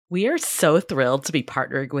We are so thrilled to be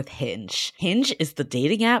partnering with Hinge. Hinge is the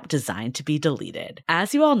dating app designed to be deleted.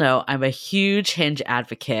 As you all know, I'm a huge Hinge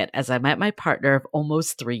advocate as I met my partner of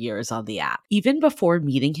almost 3 years on the app. Even before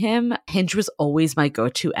meeting him, Hinge was always my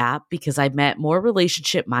go-to app because I met more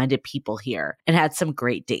relationship-minded people here and had some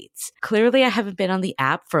great dates. Clearly, I haven't been on the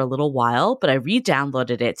app for a little while, but I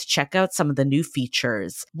re-downloaded it to check out some of the new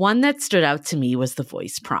features. One that stood out to me was the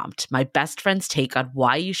voice prompt, my best friend's take on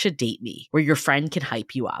why you should date me, where your friend can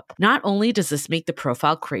hype you up. Not only does this make the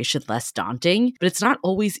profile creation less daunting, but it's not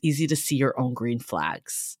always easy to see your own green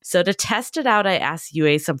flags. So to test it out, I asked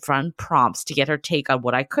Yue some fun prompts to get her take on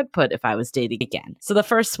what I could put if I was dating again. So the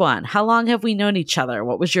first one, how long have we known each other?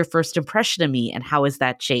 What was your first impression of me and how has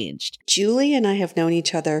that changed? Julie and I have known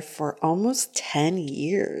each other for almost 10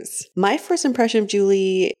 years. My first impression of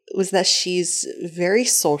Julie was that she's very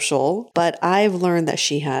social, but I've learned that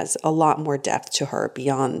she has a lot more depth to her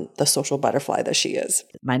beyond the social butterfly that she is.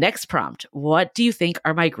 My next prompt, what do you think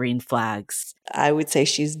are my green flags? I would say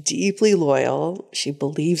she's deeply loyal. She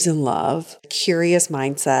believes in love, curious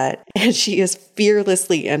mindset, and she is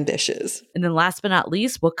fearlessly ambitious. And then last but not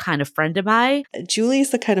least, what kind of friend am I? Julie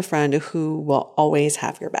is the kind of friend who will always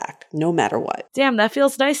have your back, no matter what. Damn, that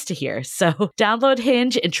feels nice to hear. So download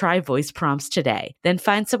Hinge and try voice prompts today. Then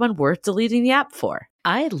find someone worth deleting the app for.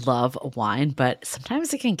 I love wine, but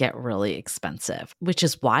sometimes it can get really expensive, which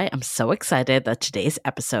is why I'm so excited that today's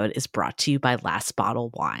episode is brought to you by Last Bottle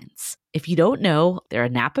Wines. If you don't know, they're a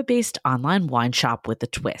Napa-based online wine shop with a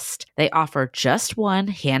twist. They offer just one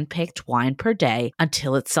hand-picked wine per day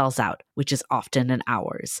until it sells out, which is often in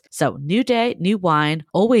hours. So new day, new wine,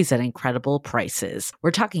 always at incredible prices.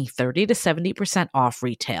 We're talking 30 to 70% off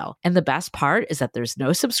retail. And the best part is that there's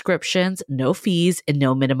no subscriptions, no fees, and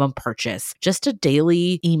no minimum purchase. Just a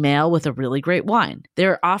daily email with a really great wine.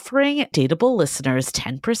 They're offering Dateable listeners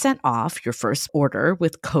 10% off your first order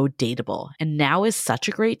with code Dateable. And now is such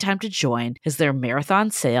a great time to join as their marathon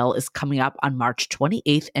sale is coming up on March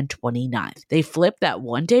 28th and 29th. They flip that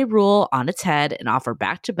one-day rule on its head and offer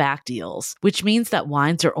back-to-back deals, which means that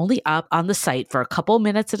wines are only up on the site for a couple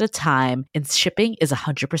minutes at a time and shipping is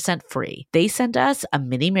 100% free. They sent us a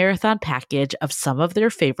mini marathon package of some of their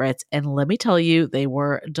favorites, and let me tell you, they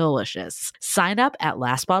were delicious. Sign up at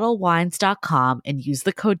lastbottlewines.com and use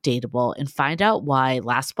the code Dateable and find out why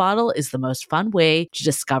Last Bottle is the most fun way to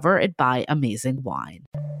discover and buy amazing wine.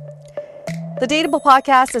 The Dateable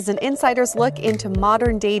podcast is an insider's look into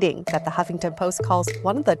modern dating that the Huffington Post calls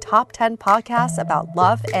one of the top 10 podcasts about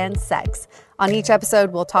love and sex. On each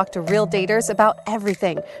episode, we'll talk to real daters about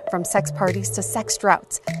everything from sex parties to sex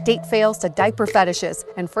droughts, date fails to diaper fetishes,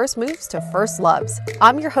 and first moves to first loves.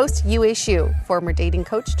 I'm your host, Yue Xu, former dating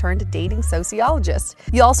coach turned dating sociologist.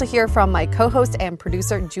 You'll also hear from my co-host and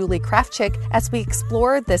producer, Julie Krafchick, as we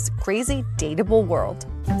explore this crazy dateable world.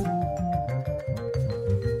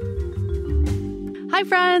 Hi,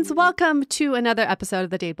 friends. Welcome to another episode of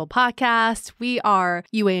the Dateable podcast. We are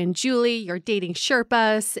Yue and Julie, your dating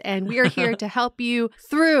Sherpas, and we are here to help you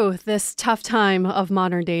through this tough time of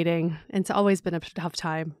modern dating. And it's always been a tough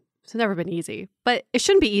time. It's never been easy, but it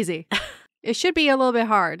shouldn't be easy. It should be a little bit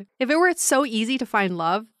hard. If it were so easy to find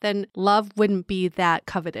love, then love wouldn't be that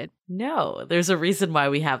coveted. No, there's a reason why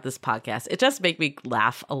we have this podcast. It does make me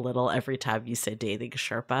laugh a little every time you say dating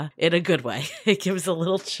Sherpa in a good way. It gives a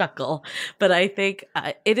little chuckle, but I think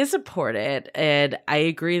it is important. And I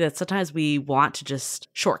agree that sometimes we want to just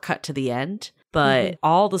shortcut to the end. But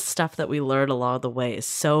all the stuff that we learn along the way is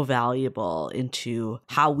so valuable into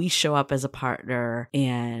how we show up as a partner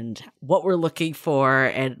and what we're looking for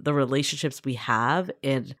and the relationships we have.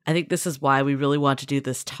 And I think this is why we really want to do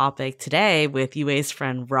this topic today with Yue's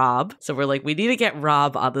friend Rob. So we're like, we need to get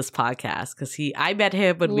Rob on this podcast because I met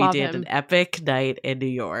him when we did an epic night in New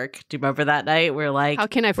York. Do you remember that night? We're like, how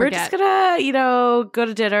can I forget? We're just gonna, go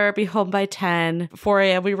to dinner, be home by 10. 4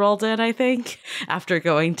 a.m. we rolled in, I think, after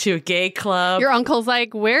going to a gay club. Your uncle's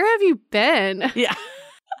like, where have you been? Yeah.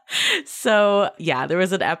 So, yeah, there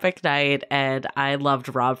was an epic night and I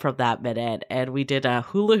loved Rob from that minute. And we did a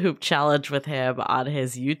hula hoop challenge with him on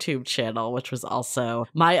his YouTube channel, which was also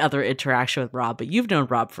my other interaction with Rob. But you've known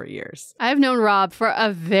Rob for years. I've known Rob for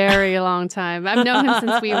a very long time. I've known him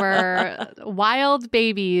since we were wild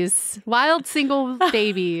single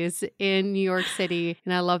babies in New York City.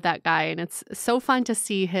 And I love that guy. And it's so fun to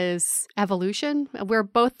see his evolution. We're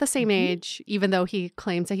both the same age, even though he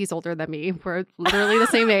claims that he's older than me. We're literally the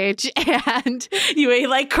same age. age. And You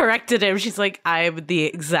like corrected him. She's like, I'm the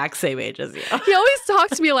exact same age as you. he always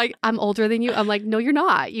talks to me like, I'm older than you. I'm like, no, you're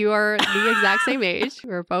not. You are the exact same age.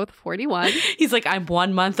 We're both 41. He's like, I'm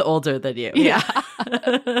 1 month older than you. Yeah.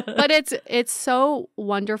 But it's so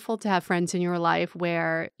wonderful to have friends in your life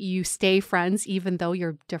where you stay friends even though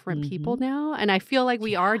you're different people now. And I feel like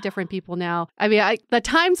we are different people now. I mean, the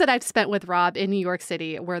times that I've spent with Rob in New York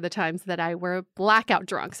City were the times that I were blackout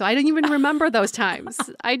drunk. So I don't even remember those times.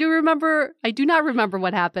 I do not remember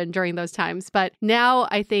what happened during those times. But now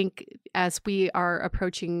I think as we are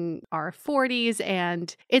approaching our 40s,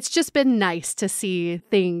 and it's just been nice to see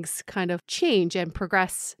things kind of change and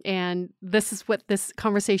progress. And this is what this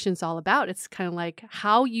conversation is all about. It's kind of like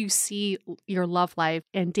how you see your love life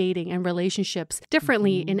and dating and relationships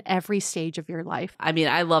differently in every stage of your life. I mean,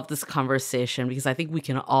 I love this conversation because I think we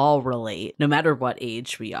can all relate, no matter what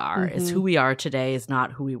age we are. It's who we are today is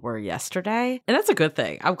not who we were yesterday. And that's a good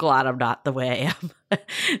thing. I'm glad I'm not the way I am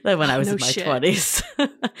than when I was in my 20s.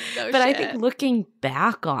 But I think looking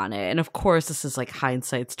back on it, and of course, this is like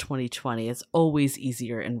hindsight's 2020. It's always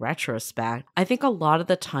easier in retrospect. I think a lot of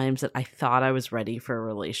the times that I thought I was ready for a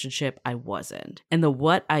relationship, I wasn't. And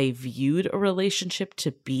what I viewed a relationship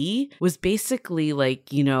to be was basically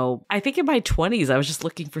like, you know, I think in my 20s, I was just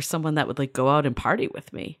looking for someone that would like go out and party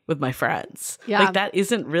with me, with my friends. Yeah. Like that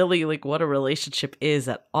isn't really like what a relationship is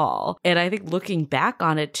at all. And I think looking back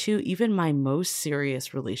on it too, even my most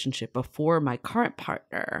serious relationship before my current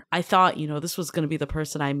partner, I thought, you know, this was going to be the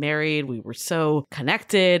person I married. We were so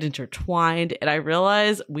connected, intertwined, and I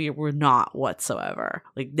realized we were not whatsoever.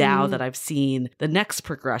 Like now that I've seen the next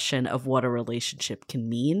progression of what a relationship can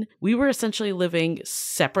mean, we were essentially living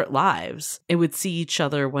separate lives and would see each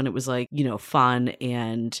other when it was like, you know, fun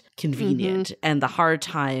and convenient. And the hard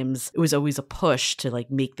times, it was always a push to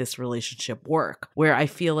like make this relationship work. Where I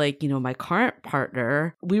feel like, you know, my current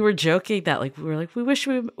partner, we were joking that like, we wish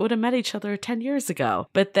we would have met each other 10 years ago.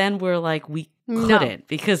 But then we're like, we couldn't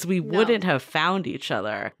because we wouldn't have found each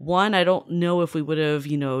other. One, I don't know if we would have,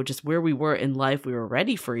 you know, just where we were in life, we were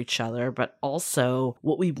ready for each other, but also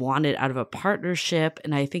what we wanted out of a partnership.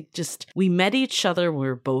 And I think just we met each other when we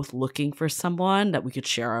were both looking for someone that we could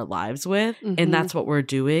share our lives with. And that's what we're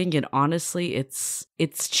doing. And honestly, it's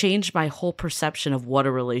changed my whole perception of what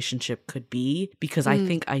a relationship could be because I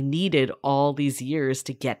think I needed all these years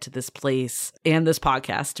to get to this place and this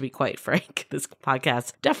podcast, to be quite frank. This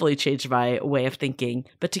podcast definitely changed my way of thinking,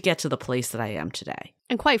 but to get to the place that I am today.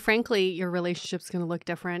 And quite frankly, your relationship's going to look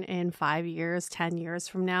different in 5 years, 10 years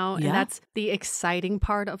from now. Yeah. And that's the exciting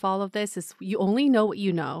part of all of this is you only know what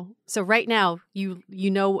you know. So right now, you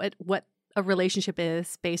know what a relationship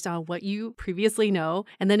is based on what you previously know.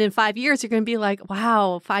 And then in 5 years, you're going to be like,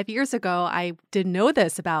 wow, 5 years ago, I didn't know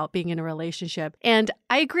this about being in a relationship. And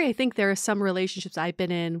I agree. I think there are some relationships I've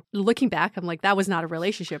been in. Looking back, I'm like, that was not a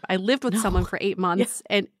relationship. I lived with someone for 8 months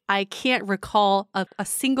and I can't recall a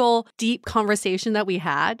single deep conversation that we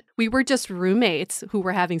had. We were just roommates who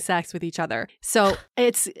were having sex with each other. So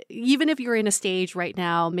it's, even if you're in a stage right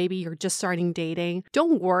now, maybe you're just starting dating,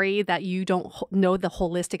 don't worry that you don't know the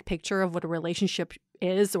holistic picture of what a relationship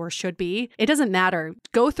is or should be. It doesn't matter.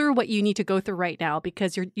 Go through what you need to go through right now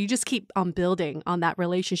because you just keep on building on that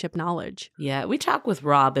relationship knowledge. Yeah, we talk with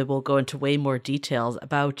Rob and we'll go into way more details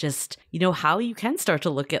about just, you know, how you can start to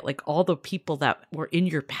look at like all the people that were in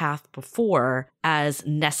your path before as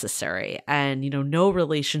necessary. And, you know, no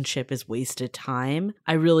relationship is wasted time.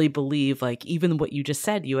 I really believe like even what you just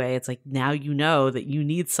said, Yue, it's like now you know that you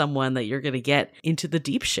need someone that you're going to get into the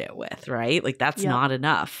deep shit with, right? Like that's not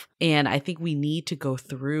enough. And I think we need to go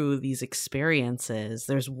through these experiences.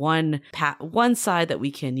 There's one side that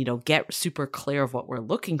we can, you know, get super clear of what we're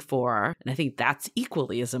looking for. And I think that's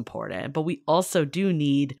equally as important. But we also do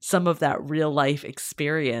need some of that real life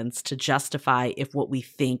experience to justify if what we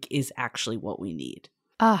think is actually what we need.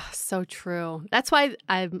 Ah, so true. That's why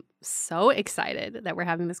I'm so excited that we're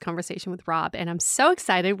having this conversation with Rob. And I'm so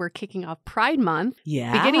excited we're kicking off Pride Month.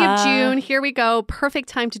 Yeah. Beginning of June. Here we go. Perfect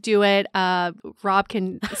time to do it. Rob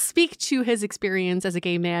can speak to his experience as a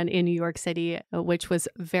gay man in New York City, which was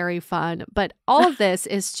very fun. But all of this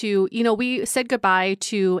is to, you know, we said goodbye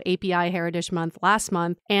to API Heritage Month last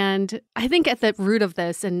month. And I think at the root of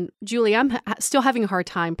this, and Julie, I'm still having a hard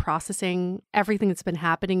time processing everything that's been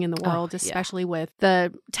happening in the world, especially with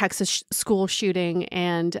the Texas school shooting.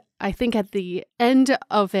 And I think at the end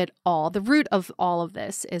of it all, the root of all of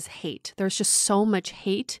this is hate. There's just so much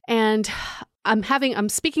hate. And I'm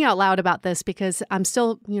speaking out loud about this because I'm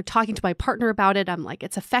still, talking to my partner about it. I'm like,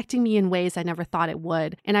 it's affecting me in ways I never thought it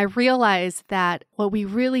would. And I realize that what we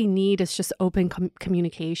really need is just open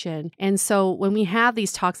communication. And so when we have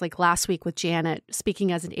these talks, like last week with Janet,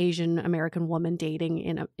 speaking as an Asian American woman dating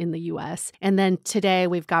in the US, and then today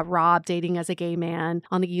we've got Rob dating as a gay man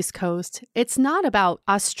on the East Coast, it's not about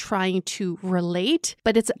us trying to relate,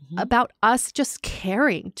 but it's about us just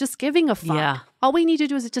caring, just giving a fuck. Yeah. All we need to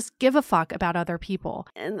do is just give a fuck about other people.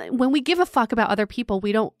 And when we give a fuck about other people,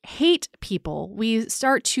 we don't hate people. We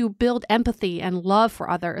start to build empathy and love for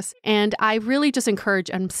others. And I really just encourage,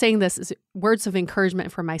 I'm saying this as words of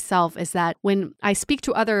encouragement for myself, is that when I speak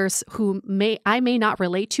to others who I may not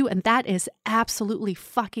relate to, and that is absolutely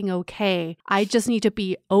fucking okay, I just need to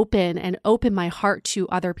be open and open my heart to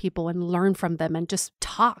other people and learn from them and just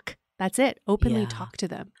talk. That's it. Openly talk to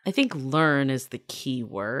them. I think learn is the key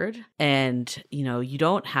word. And, you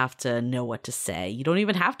don't have to know what to say. You don't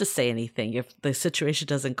even have to say anything if the situation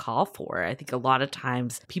doesn't call for it. I think a lot of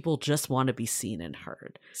times people just want to be seen and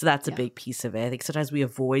heard. So that's a big piece of it. I think sometimes we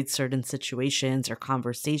avoid certain situations or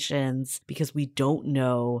conversations because we don't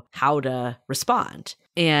know how to respond.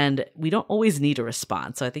 And we don't always need a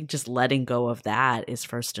response. So I think just letting go of that is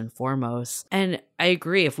first and foremost. And I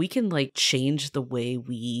agree. If we can change the way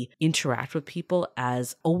we interact with people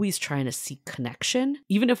as always trying to seek connection,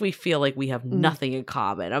 even if we feel like we have nothing in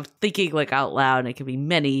common. I'm thinking out loud, and it could be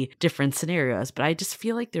many different scenarios, but I just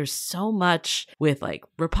feel like there's so much with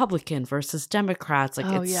Republican versus Democrats.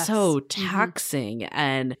 It's so taxing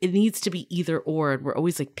and it needs to be either or. And we're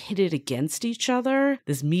always pitted against each other.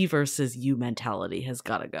 This me versus you mentality has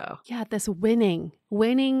got to go. Yeah, this winning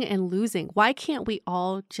and losing. Why can't we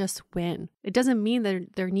all just win? It doesn't mean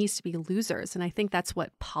that there needs to be losers. And I think that's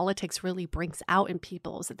what politics really brings out in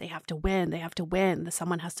people, is that they have to win, that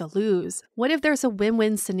someone has to lose. What if there's a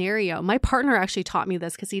win-win scenario? My partner actually taught me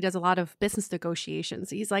this because he does a lot of business negotiations.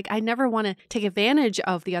 He's like, I never want to take advantage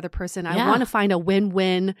of the other person. I want to find a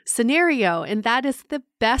win-win scenario. And that is the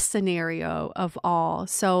best scenario of all.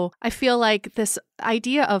 So I feel like this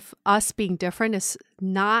idea of us being different is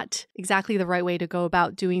not exactly the right way to go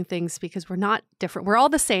about doing things, because we're not different. We're all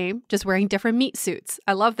the same, just wearing different meat suits.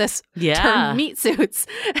 I love this term, meat suits.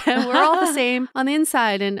 And we're all the same on the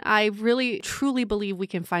inside. And I really, truly believe we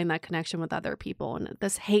can find that connection with other people. And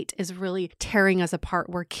this hate is really tearing us apart.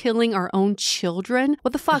 We're killing our own children.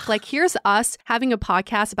 What the fuck? Here's us having a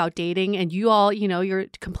podcast about dating, and you all, you're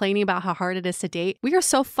complaining about how hard it is to date. We are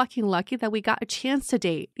so fucking lucky that we got a chance to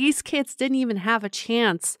date. These kids didn't even have a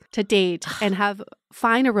chance to date and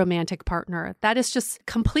find a romantic partner. That is just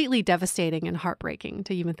completely devastating and heartbreaking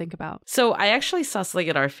to even think about. So I actually saw something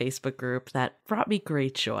in our Facebook group that brought me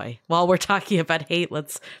great joy. While we're talking about hate,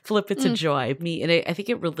 let's flip it to joy. I think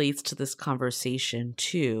it relates to this conversation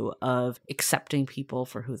too of accepting people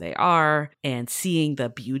for who they are and seeing the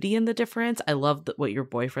beauty in the difference. I love what your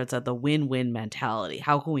boyfriend said, the win-win mentality.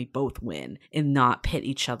 How can we both win and not pit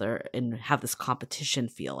each other and have this competition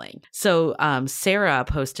feeling? So Sarah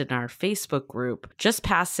posted in our Facebook group, just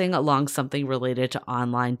passing along something related to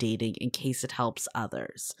online dating in case it helps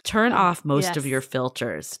others. Turn off most of your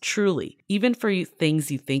filters, truly, even for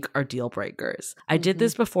things you think are deal breakers. I did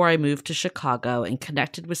this before I moved to Chicago and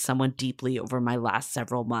connected with someone deeply over my last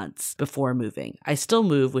several months before moving. I still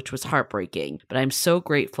move, which was heartbreaking, but I'm so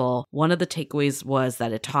grateful. One of the takeaways was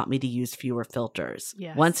that it taught me to use fewer filters.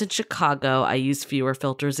 Yes. Once in Chicago, I used fewer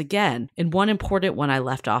filters again, and one important one I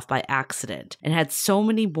left off by accident, and had so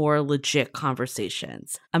many more legit conversations.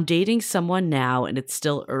 I'm dating someone now, and it's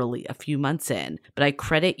still early, a few months in, but I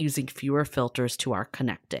credit using fewer filters to our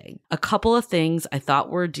connecting. A couple of things I thought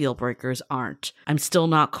were deal breakers aren't. I'm still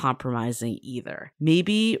not compromising either.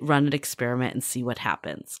 Maybe run an experiment and see what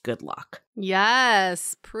happens. Good luck.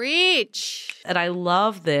 Yes, preach. And I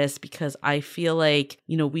love this because I feel like,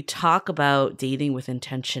 we talk about dating with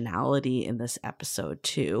intentionality in this episode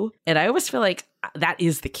too. And I always feel like that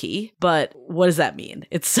is the key, but what does that mean?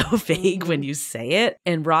 It's so vague when you say it.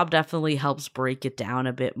 And Rob definitely helps break it down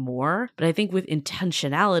a bit more. But I think with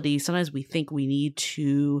intentionality, sometimes we think we need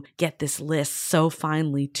to get this list so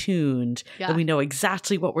finely tuned that we know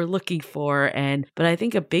exactly what we're looking for. But I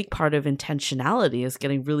think a big part of intentionality is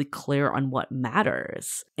getting really clear on what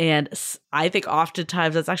matters. And I think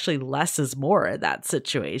oftentimes that's actually less is more in that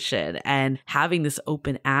situation, and having this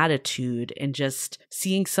open attitude and just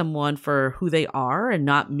seeing someone for who they are and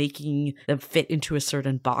not making them fit into a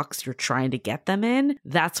certain box you're trying to get them in,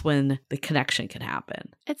 that's when the connection can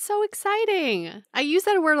happen. It's so exciting. I use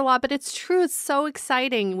that word a lot, but it's true. It's so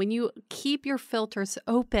exciting. When you keep your filters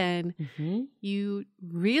open, you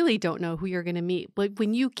really don't know who you're going to meet. But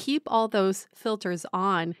when you keep all those filters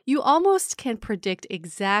on, you almost can predict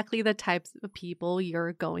exactly the types of people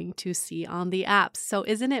you're going to see on the apps. So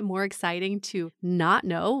isn't it more exciting to not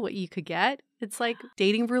know what you could get? It's like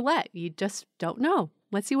dating roulette. You just don't know.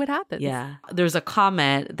 Let's see what happens. Yeah. There's a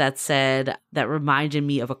comment that said, that reminded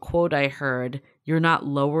me of a quote I heard, "You're not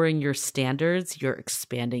lowering your standards, you're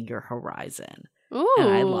expanding your horizon." Ooh. And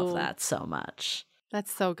I love that so much.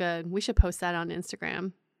 That's so good. We should post that on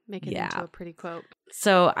Instagram. Make it into a pretty quote.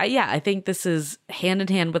 So, I think this is hand in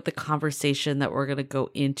hand with the conversation that we're going to go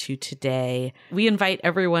into today. We invite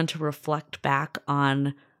everyone to reflect back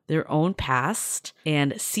on their own past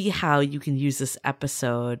and see how you can use this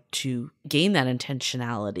episode to gain that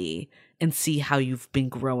intentionality and see how you've been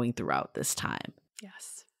growing throughout this time.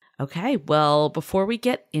 Yes. Okay, well, before we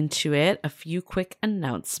get into it, a few quick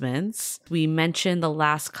announcements. We mentioned the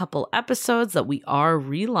last couple episodes that we are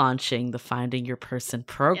relaunching the Finding Your Person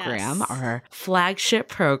program, our flagship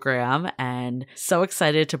program, and so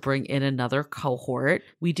excited to bring in another cohort.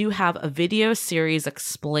 We do have a video series that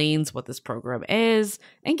explains what this program is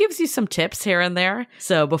and gives you some tips here and there.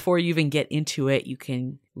 So before you even get into it, you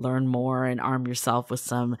can learn more and arm yourself with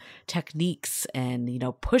some techniques and,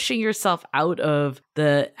 pushing yourself out of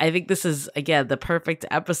I think this is, again, the perfect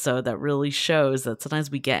episode that really shows that sometimes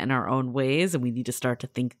we get in our own ways and we need to start to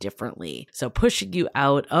think differently. So pushing you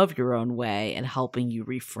out of your own way and helping you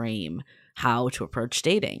reframe how to approach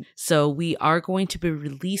dating. So we are going to be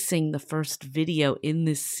releasing the first video in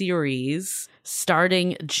this series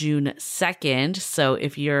starting June 2nd. So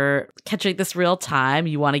if you're catching this real time,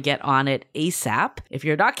 you want to get on it ASAP. If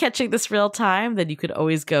you're not catching this real time, then you could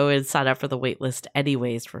always go and sign up for the waitlist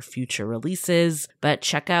anyways for future releases. But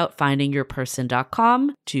check out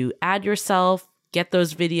findingyourperson.com to add yourself, get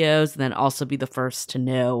those videos, and then also be the first to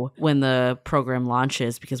know when the program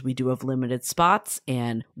launches, because we do have limited spots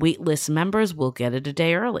and waitlist members will get it a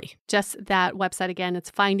day early. Just that website again,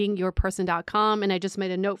 it's findingyourperson.com. And I just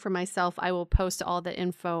made a note for myself. I will post all the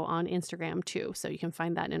info on Instagram too, so you can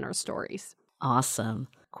find that in our stories. Awesome.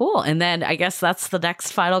 Cool. And then I guess that's the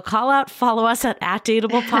next final call out. Follow us at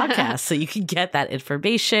Dateable Podcast so you can get that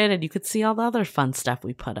information and you could see all the other fun stuff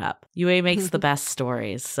we put up. UA makes the best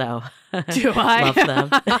stories, so do I love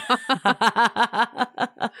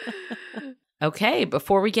them. Okay,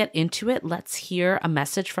 before we get into it, let's hear a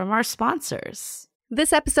message from our sponsors.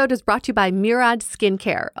 This episode is brought to you by Murad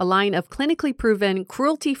Skincare, a line of clinically proven,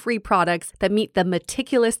 cruelty-free products that meet the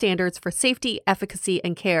meticulous standards for safety, efficacy,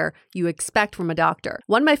 and care you expect from a doctor.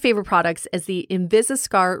 One of my favorite products is the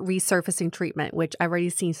Invisiscar Resurfacing Treatment, which I've already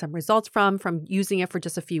seen some results from using it for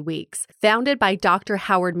just a few weeks. Founded by Dr.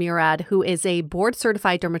 Howard Murad, who is a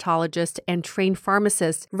board-certified dermatologist and trained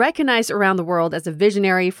pharmacist, recognized around the world as a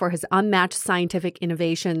visionary for his unmatched scientific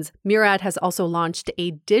innovations, Murad has also launched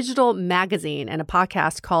a digital magazine and a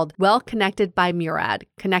podcast called Well Connected by Murad,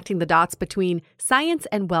 connecting the dots between science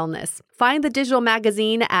and wellness. Find the digital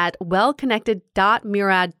magazine at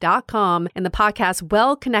wellconnected.murad.com and the podcast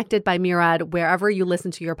Well Connected by Murad wherever you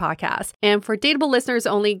listen to your podcast. And for Dateable listeners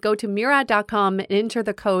only, go to murad.com and enter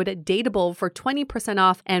the code DATEABLE for 20%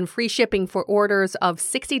 off and free shipping for orders of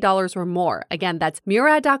 $60 or more. Again, that's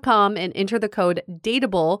murad.com and enter the code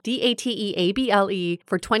DATEABLE, DATEABLE,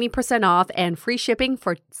 for 20% off and free shipping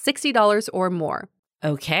for $60 or more.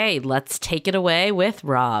 Okay, let's take it away with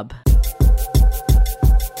Rob.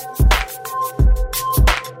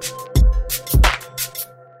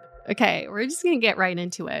 Okay, we're just going to get right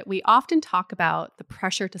into it. We often talk about the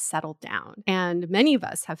pressure to settle down, and many of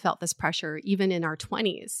us have felt this pressure even in our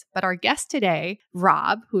 20s. But our guest today,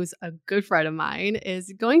 Rob, who's a good friend of mine,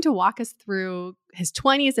 is going to walk us through his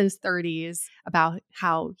 20s and his 30s about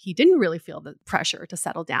how he didn't really feel the pressure to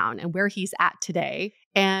settle down and where he's at today.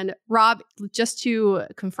 And Rob, just to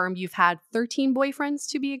confirm, you've had 13 boyfriends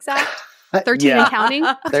to be exact? 13 and counting?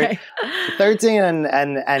 Okay. 13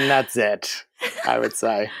 and that's it, I would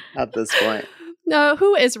say, at this point. No,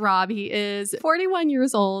 who is Rob? He is 41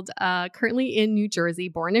 years old, currently in New Jersey,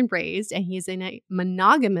 born and raised, and he's in a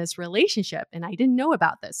monogamous relationship. And I didn't know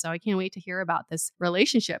about this, so I can't wait to hear about this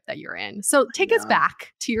relationship that you're in. So take us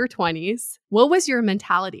back to your 20s. What was your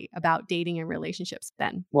mentality about dating and relationships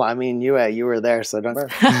then? Well, I mean, you were there, so don't worry.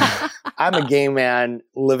 I'm a gay man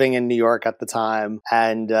living in New York at the time,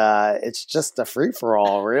 and it's just a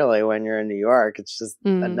free-for-all, really, when you're in New York. It's just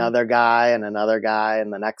another guy and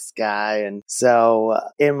the next guy. And so So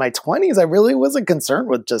in my 20s, I really wasn't concerned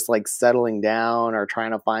with just like settling down or trying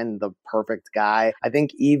to find the perfect guy. I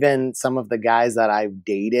think even some of the guys that I've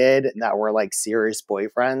dated that were like serious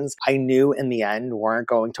boyfriends, I knew in the end weren't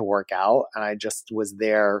going to work out. And I just was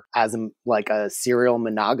there as like a serial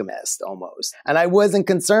monogamist almost. And I wasn't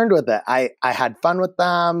concerned with it. I had fun with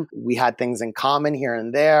them. We had things in common here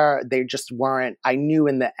and there. They just weren't, I knew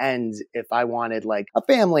in the end, if I wanted like a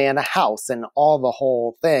family and a house and all the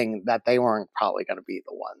whole thing, that they weren't probably going to be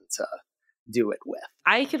the one to do it with.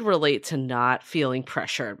 I could relate to not feeling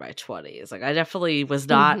pressure in my 20s. Like I definitely was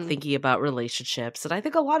not thinking about relationships. And I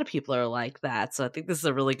think a lot of people are like that. So I think this is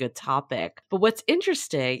a really good topic. But what's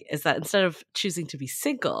interesting is that instead of choosing to be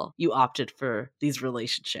single, you opted for these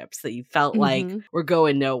relationships that you felt like were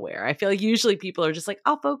going nowhere. I feel like usually people are just like,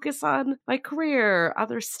 I'll focus on my career,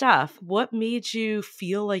 other stuff. What made you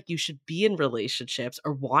feel like you should be in relationships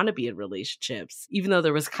or want to be in relationships, even though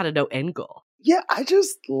there was kind of no end goal? Yeah, I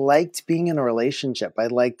just liked being in a relationship. I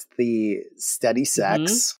liked the steady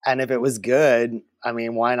sex. And if it was good, I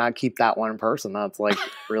mean, why not keep that one person that's like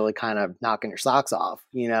really kind of knocking your socks off,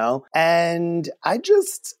 you know? And I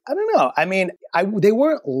don't know. I mean, they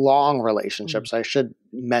weren't long relationships. I should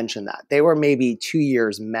mention that. They were maybe 2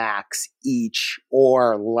 years max each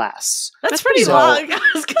or less. That's pretty long. I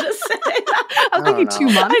was going to say. I was thinking 2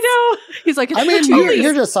 months. I know. He's like, I mean,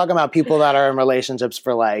 you're just talking about people that are in relationships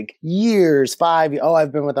for like years, 5 years. Oh,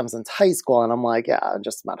 I've been with them since high school. And I'm like, yeah, I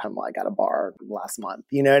just met him like at a bar last month.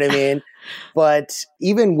 You know what I mean? But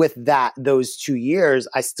even with that, those 2 years,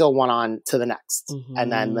 I still went on to the next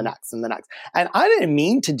and then the next and the next. And I didn't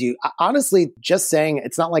mean to honestly, just saying,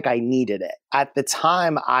 it's not like I needed it. At the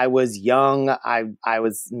time I was young, I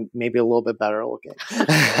was maybe a little bit better looking.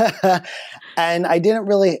 And I didn't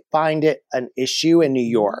really find it an issue in New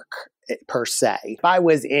York per se. If I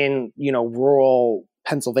was in, rural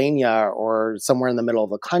Pennsylvania or somewhere in the middle of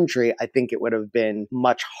the country, I think it would have been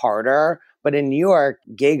much harder. But in New York,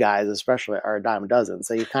 gay guys especially are a dime a dozen.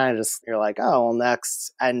 So you kind of you're like, oh, well,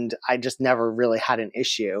 next. And I just never really had an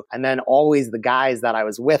issue. And then always the guys that I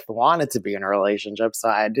was with wanted to be in a relationship. So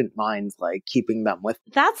I didn't mind like keeping them with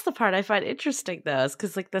me. That's the part I find interesting though, is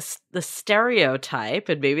because like the stereotype,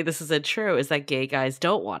 and maybe this isn't true, is that gay guys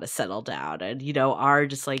don't want to settle down and, are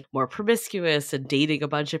just like more promiscuous and dating a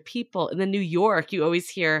bunch of people. And then New York, you always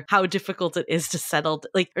hear how difficult it is to settle,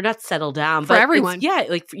 or not settle down. For everyone. Yeah,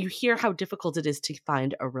 like you hear how difficult it is to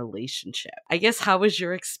find a relationship. I guess, how was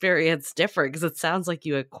your experience different? Because it sounds like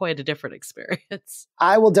you had quite a different experience.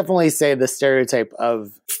 I will definitely say the stereotype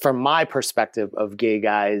from my perspective of gay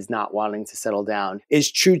guys not wanting to settle down is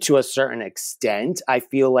true to a certain extent. I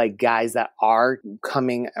feel like guys that are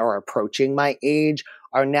coming or approaching my age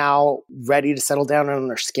are now ready to settle down and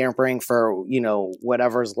they're scampering for,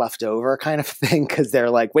 whatever's left over kind of thing. Cause they're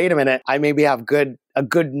like, wait a minute, I maybe have a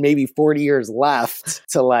good maybe 40 years left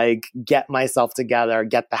to like get myself together,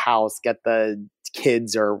 get the house, get the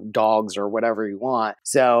kids or dogs or whatever you want.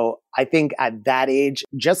 So I think at that age,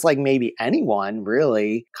 just like maybe anyone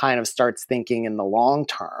really kind of starts thinking in the long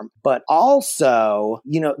term. But also,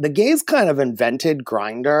 the gays kind of invented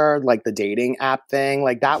Grindr, like the dating app thing.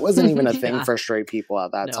 Like that wasn't even a thing for straight people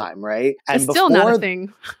at that time, right? And it's still not a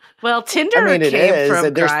thing. Well, Tinder it came is.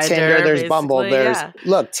 from There's Grindr, Tinder, there's Bumble,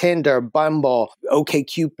 look, Tinder, Bumble,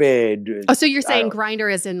 OkCupid. Oh, so you're saying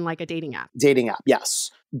Grindr is in like a dating app? Dating app,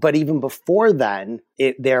 yes. But even before then,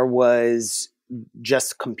 there was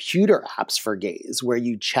just computer apps for gays where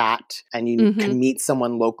you chat and you can meet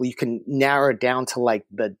someone locally. You can narrow it down to like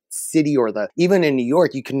the city or even in New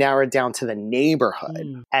York, you can narrow it down to the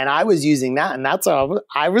neighborhood. And I was using that. And that's how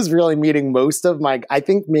I was really meeting most of I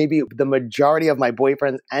think maybe the majority of my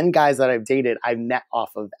boyfriends and guys that I've dated, I've met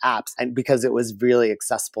off of apps, and because it was really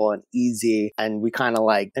accessible and easy and we kind of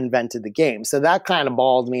like invented the game. So that kind of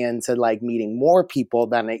balled me into like meeting more people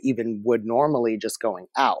than I even would normally just going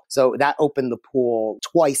out. So that opened the pool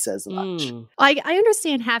twice as much. I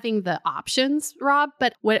understand having the options, Rob,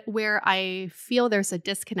 but where I feel there's a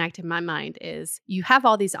disconnect in my mind is you have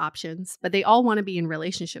all these options, but they all want to be in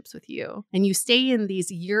relationships with you. And you stay in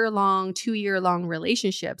these 2-year-long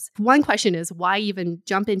relationships. One question is, why even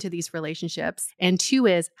jump into these relationships? And two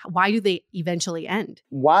is, why do they eventually end?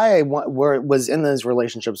 Why I was in those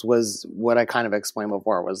relationships was what I kind of explained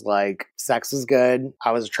before, was like, sex was good.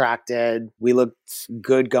 I was attracted. We looked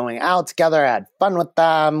good going out together. I had fun with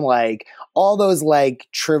them. Like all those like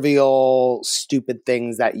trivial, stupid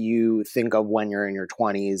things that you think of when you're in your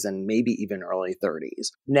 20s and maybe even early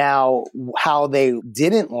 30s. Now, how they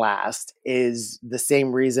didn't last is the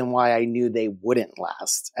same reason why I knew they wouldn't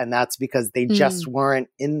last. And that's because they just weren't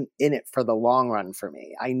in it for the long run for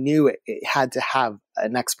me. I knew it had to have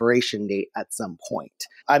an expiration date at some point.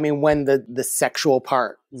 I mean, when the sexual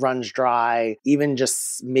part runs dry, even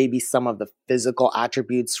just maybe some of the physical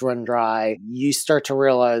attributes run dry, you start to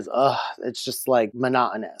realize, it's just like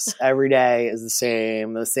monotonous. Every day is the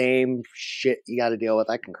same shit you got to deal with.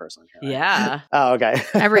 I can curse on here. Right? Yeah. Oh, okay.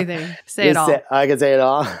 Everything. Say it all. I can say it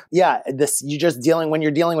all. Yeah. When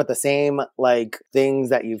you're dealing with the same like things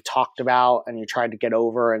that you've talked about and you tried to get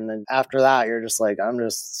over. And then after that, you're just like, I'm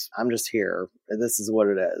just here. This is what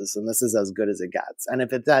it is. And this is as good as it gets. And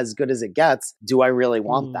if it's as good as it gets, do I really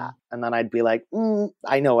want that? And then I'd be like,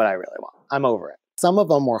 I know what I really want. I'm over it. Some of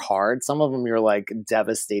them were hard. Some of them you're like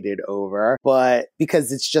devastated over, but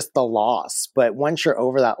because it's just the loss. But once you're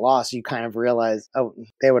over that loss, you kind of realize,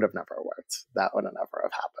 they would have never worked. That would have never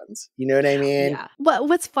have happened. You know what I mean? Yeah. Well,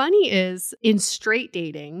 what's funny is in straight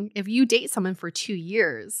dating, if you date someone for 2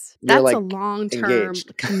 years, that's like a long-term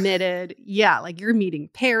committed. Yeah. Like you're meeting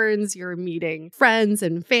parents, you're meeting friends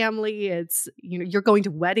and family. It's, you're going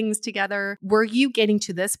to weddings together. Were you getting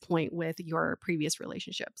to this point with your previous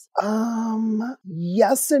relationships?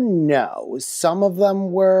 Yes and no. Some of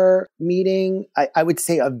them were meeting. I would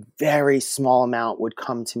say a very small amount would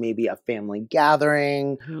come to maybe a family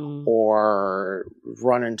gathering or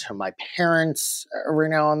run into my parents every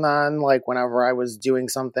now and then, like whenever I was doing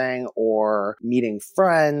something, or meeting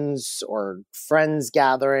friends or friends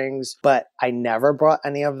gatherings. But I never brought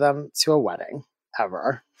any of them to a wedding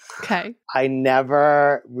ever. Okay. I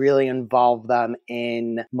never really involved them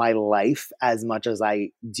in my life as much as I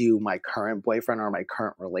do my current boyfriend or my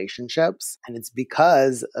current relationships. And it's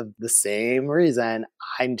because of the same reason.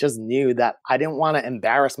 I just knew that I didn't want to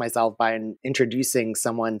embarrass myself by introducing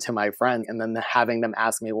someone to my friend and then having them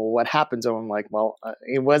ask me, well, what happened to him? I'm like, well,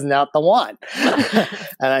 it was not the one.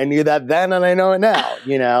 And I knew that then and I know it now,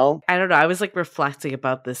 I don't know. I was like reflecting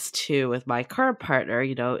about this too with my current partner,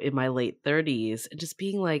 in my late 30s, and just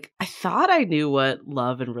being like, I thought I knew what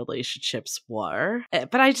love and relationships were,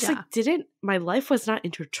 but I just didn't. My life was not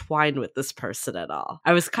intertwined with this person at all.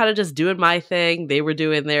 I was kind of just doing my thing. They were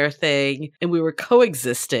doing their thing, and we were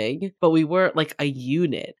coexisting, but we weren't like a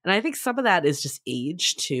unit. And I think some of that is just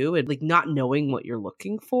age too, and like not knowing what you're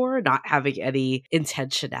looking for, not having any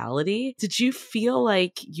intentionality. Did you feel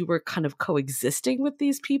like you were kind of coexisting with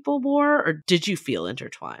these people more, or did you feel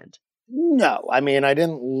intertwined? No, I mean, I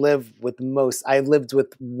didn't live with most. I lived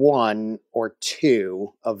with one or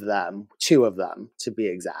two of them to be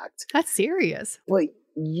exact. That's serious. But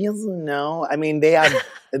yes and no. I mean, they had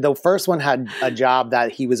the first one had a job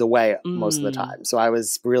that he was away most of the time. So I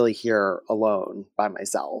was really here alone by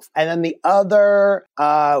myself. And then the other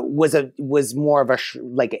was more of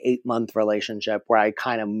like an 8-month relationship where I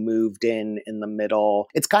kind of moved in the middle.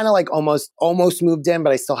 It's kind of like almost moved in,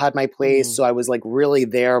 but I still had my place. So I was like really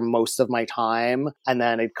there most of my time. And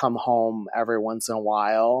then I'd come home every once in a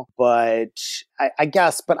while. But I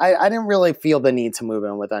guess, but I didn't really feel the need to move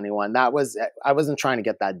in with anyone. I wasn't trying to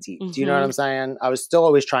get that deep. Do you know what I'm saying? I was still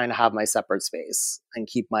always trying to have my separate space and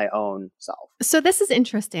keep my own self. So this is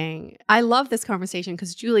interesting. I love this conversation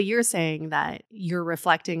because Julie, you're saying that you're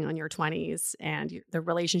reflecting on your 20s and the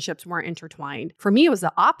relationships weren't intertwined. For me, it was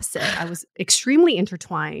the opposite. I was extremely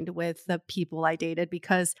intertwined with the people I dated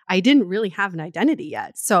because I didn't really have an identity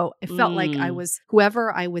yet. So it felt like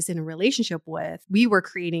whoever I was in a relationship with, we were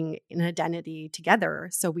creating an identity together.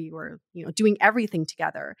 So we were, doing everything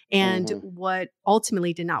together. And what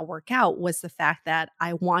ultimately did not work out was the fact that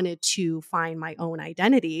I wanted to find my own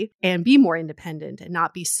identity and be more independent and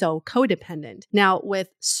not be so codependent. Now, with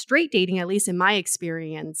straight dating, at least in my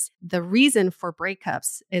experience, the reason for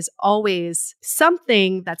breakups is always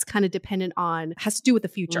something that's kind of dependent on, has to do with the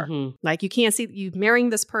future. Like you can't see you marrying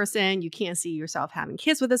this person, you can't see yourself having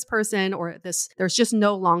kids with this person, or there's just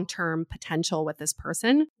no long-term potential with this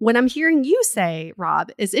person. What I'm hearing you say,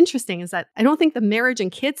 Rob, is interesting is that I don't think the marriage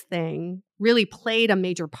and kids thing really played a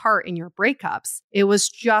major part in your breakups. It was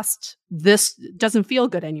just, this doesn't feel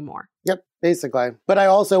good anymore. Yep, basically. But I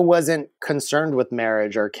also wasn't concerned with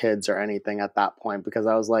marriage or kids or anything at that point because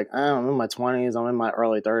I was like, I'm in my 20s, I'm in my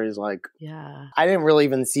early 30s. Like, I didn't really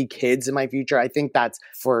even see kids in my future. I think that's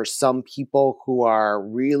for some people who are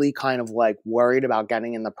really kind of like worried about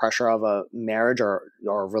getting in the pressure of a marriage or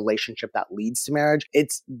a relationship that leads to marriage.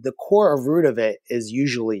 It's the core root of it is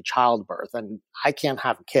usually childbirth, and I can't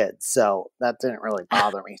have kids. So that didn't really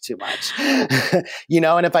bother me too much.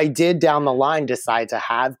 And if I did down the line decide to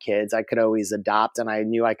have kids, I could always adopt, and I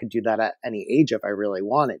knew I could do that at any age if I really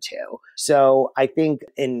wanted to. So I think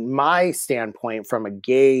in my standpoint, from a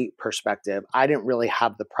gay perspective, I didn't really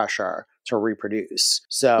have the pressure to reproduce.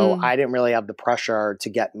 So I didn't really have the pressure to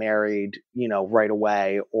get married, right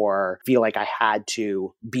away or feel like I had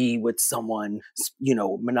to be with someone,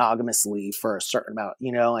 monogamously for a certain amount.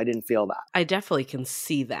 I didn't feel that. I definitely can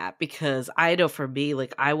see that because I know for me,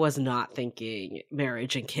 like I was not thinking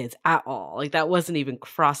marriage and kids at all. Like that wasn't even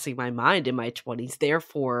crossing my mind in my 20s.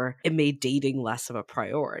 Therefore, it made dating less of a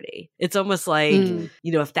priority. It's almost like,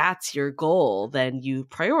 if that's your goal, then you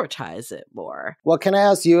prioritize it more. Well, can I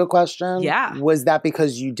ask you a question? Yeah. Was that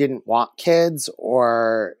because you didn't want kids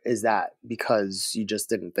or is that because you just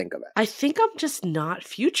didn't think of it? I think I'm just not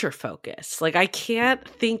future focused. Like I can't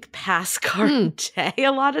think past current day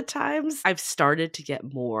a lot of times. I've started to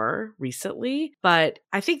get more recently, but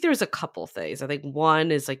I think there's a couple things. I think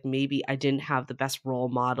one is like maybe I didn't have the best role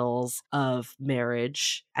models of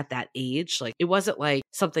marriage at that age. Like it wasn't like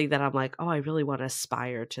something that I'm like, oh, I really want to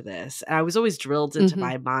aspire to this. And I was always drilled into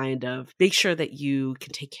my mind of make sure that you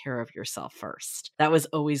can take care of yourself first. That was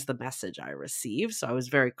always the message I received. So I was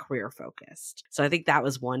very career focused. So I think that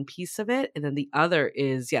was one piece of it. And then the other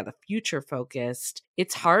is, the future focused.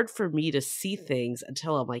 It's hard for me to see things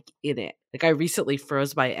until I'm like in it. Like I recently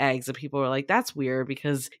froze my eggs and people were like, that's weird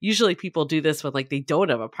because usually people do this when like they don't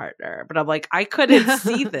have a partner. But I'm like, I couldn't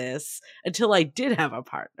see this until I did have a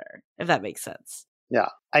partner, if that makes sense. Yeah.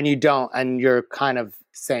 And you don't, and you're kind of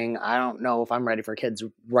saying, I don't know if I'm ready for kids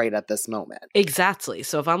right at this moment. Exactly.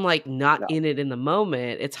 So if I'm like not in it in the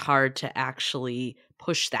moment, it's hard to actually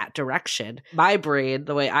push that direction. My brain,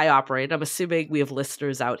 the way I operate, I'm assuming we have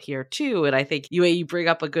listeners out here too. And I think you bring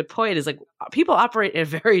up a good point is like people operate in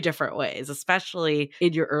very different ways, especially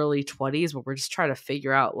in your early 20s when we're just trying to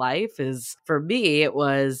figure out life. Is for me, it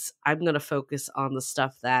was, I'm going to focus on the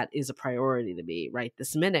stuff that is a priority to me right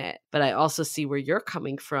this minute. But I also see where you're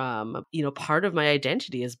coming from. Part of my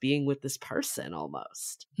identity is being with this person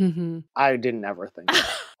almost. I didn't ever think that.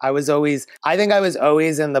 I think I was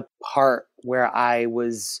always in the part where I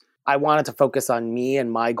wanted to focus on me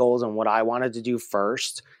and my goals and what I wanted to do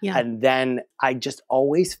first. Yeah. And then I just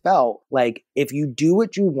always felt like if you do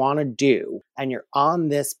what you want to do and you're on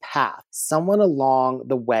this path, someone along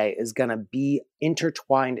the way is going to be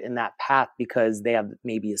intertwined in that path because they have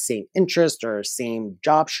maybe the same interest or same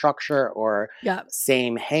job structure or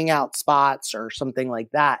same hangout spots or something like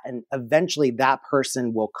that. And eventually that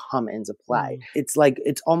person will come into play. It's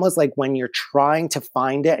almost like when you're trying to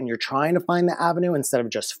find it and you're trying to find the avenue instead of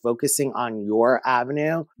just focusing on your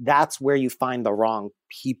avenue, that's where you find the wrong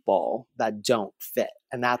people that don't fit.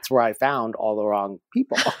 And that's where I found all the wrong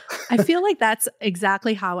people. I feel like that's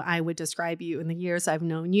exactly how I would describe you in the years I've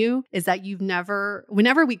known you, is that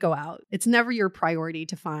whenever we go out, it's never your priority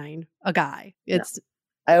to find a guy.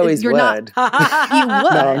 I always would. You would. No,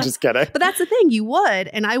 I'm just kidding. But that's the thing, you would.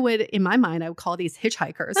 And I would, in my mind, I would call these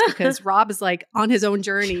hitchhikers because Rob is like on his own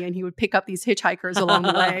journey and he would pick up these hitchhikers along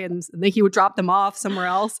the way and then he would drop them off somewhere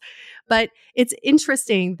else. But it's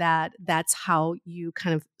interesting that that's how you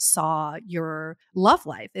kind of saw your love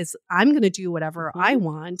life is I'm going to do whatever I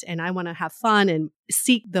want and I want to have fun and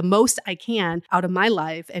seek the most I can out of my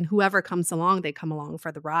life. And whoever comes along, they come along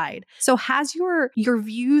for the ride. So has your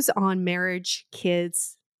views on marriage,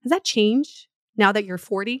 kids, has that changed now that you're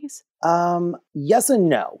 40s? Yes and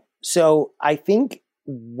no. So I think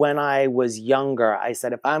when I was younger, I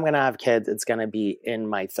said, if I'm going to have kids, it's going to be in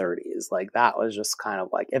my 30s. Like that was just kind of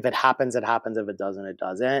like, if it happens, it happens. If it doesn't, it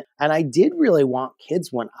doesn't. And I did really want kids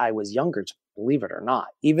when I was younger, believe it or not,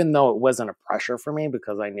 even though it wasn't a pressure for me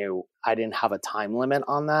because I knew I didn't have a time limit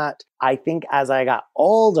on that. I think as I got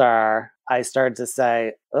older, I started to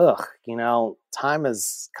say, time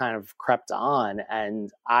has kind of crept on. And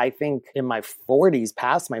I think in my 40s,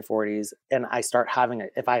 past my 40s, and I start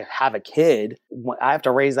if I have a kid, I have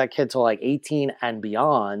to raise that kid till like 18 and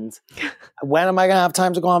beyond. When am I going to have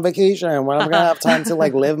time to go on vacation? When am I going to have time to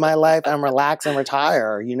like live my life and relax and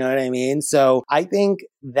retire? You know what I mean? So I think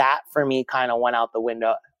that for me kind of went out the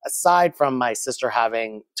window, aside from my sister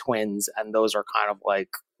having twins. And those are kind of like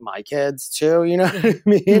my kids too, you know what I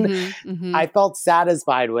mean? I felt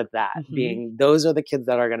satisfied with that being, those are the kids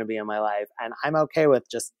that are going to be in my life. And I'm okay with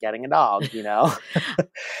just getting a dog,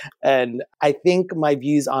 And I think my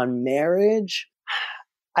views on marriage,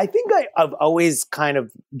 I think I've always kind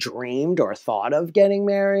of dreamed or thought of getting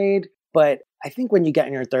married, but I think when you get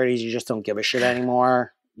in your 30s, you just don't give a shit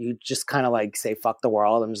anymore. You just kind of like say, fuck the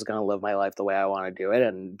world. I'm just going to live my life the way I want to do it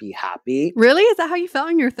and be happy. Really? Is that how you felt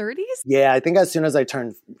in your 30s? Yeah, I think as soon as I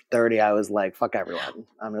turned 30, I was like, fuck everyone.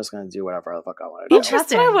 I'm just going to do whatever the fuck I want to do.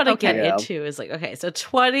 That's what I want to get Yeah. into is like, okay, so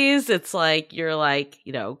 20s, it's like you're like,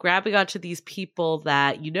 grabbing onto these people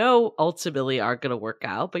that ultimately aren't going to work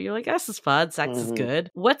out, but you're like, this is fun. Sex is good.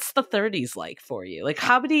 What's the 30s like for you? Like,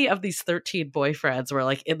 how many of these 13 boyfriends were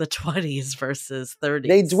like in the 20s versus 30s?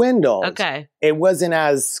 They dwindled. Okay. It wasn't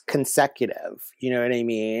as consecutive. You know what I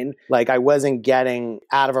mean? Like I wasn't getting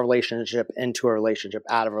out of a relationship into a relationship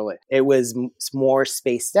out of a relationship. It was more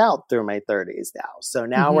spaced out through my 30s now. So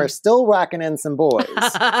now we're still rocking in some boys.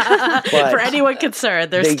 For anyone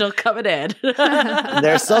concerned, they're still coming in.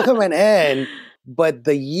 They're still coming in. But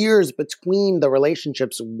the years between the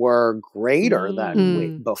relationships were greater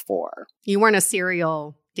than before. You weren't a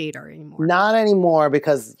serial dater anymore. Not anymore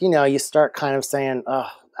because, you start kind of saying, oh,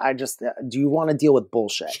 do you want to deal with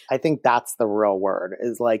bullshit? I think that's the real word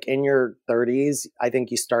is like in your 30s, I think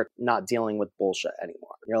you start not dealing with bullshit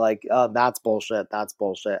anymore. You're like, oh, that's bullshit. That's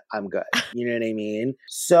bullshit. I'm good. You know what I mean?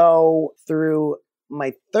 So through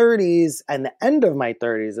my 30s and the end of my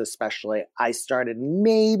 30s especially, I started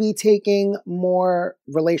maybe taking more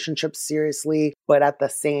relationships seriously. But at the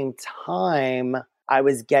same time, I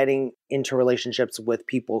was getting into relationships with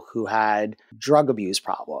people who had drug abuse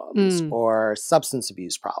problems or substance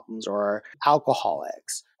abuse problems or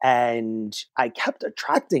alcoholics. And I kept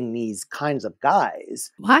attracting these kinds of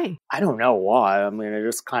guys. Why? I don't know why. I mean, it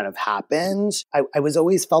just kind of happened. I was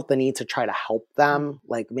always felt the need to try to help them.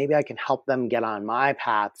 Like maybe I can help them get on my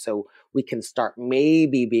path so we can start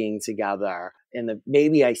maybe being together.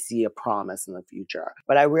 Maybe I see a promise in the future.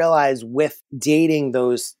 But I realized with dating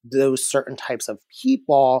those certain types of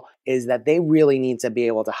people is that they really need to be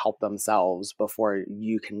able to help themselves before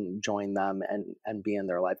you can join them and be in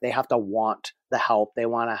their life. They have to want the help.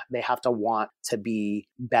 They have to want to be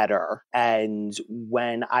better. And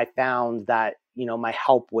when I found that, my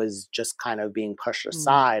help was just kind of being pushed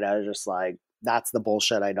aside, I was just like, that's the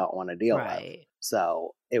bullshit I don't want to deal with.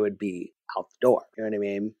 So it would be out the door. You know what I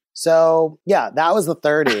mean? So yeah, that was the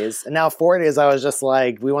 30s. And now 40s, I was just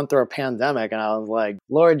like, we went through a pandemic and I was like,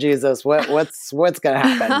 Lord Jesus, what's going to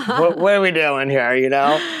happen? what are we doing here?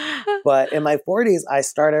 But in my 40s, I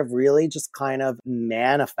started really just kind of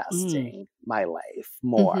manifesting my life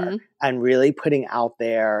more and really putting out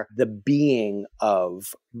there the being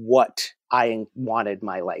of what I wanted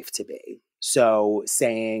my life to be. So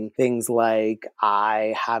saying things like,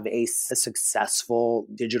 I have a successful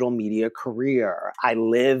digital media career. I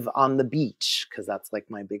live on the beach because that's like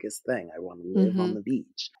my biggest thing. I want to live on the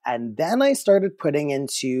beach. And then I started putting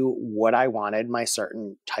into what I wanted my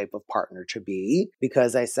certain type of partner to be,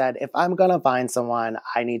 because I said, if I'm going to find someone,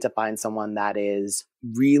 I need to find someone that is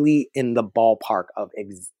really in the ballpark of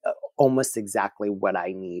almost exactly what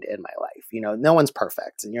I need in my life. No one's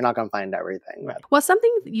perfect and you're not going to find everything. Right. Well, something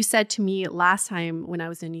you said to me last time when I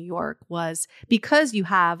was in New York was because you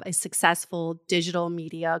have a successful digital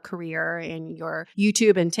media career and your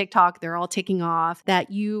YouTube and TikTok, they're all taking off, that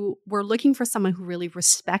you were looking for someone who really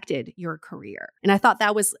respected your career. And I thought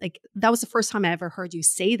that was the first time I ever heard you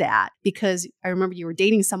say that, because I remember you were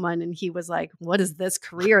dating someone and he was like, what is this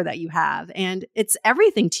career that you have? And it's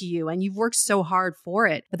everything to you and you've worked so hard for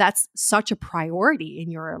it, but that's such a priority in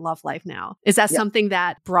your love life now. Is that something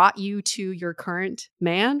that brought you to your current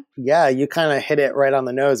man? Yeah, you kind of hit it right on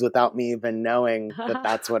the nose without me even knowing that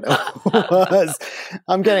that's what it was.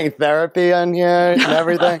 I'm getting therapy on here and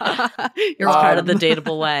everything. You're part of the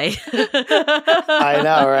dateable way. I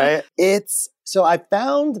know, right? So I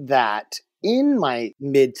found that in my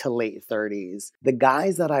mid to late 30s, the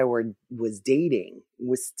guys that I was dating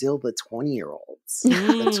was still the 20-year-olds,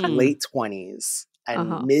 the late 20s.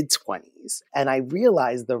 And mid 20s. And I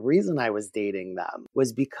realized the reason I was dating them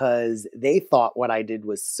was because they thought what I did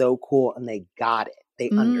was so cool and they got it. They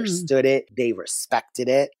understood it. They respected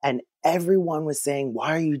it. And everyone was saying,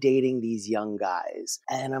 why are you dating these young guys?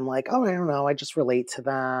 And I'm like, oh, I don't know. I just relate to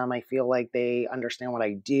them. I feel like they understand what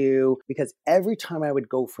I do. Because every time I would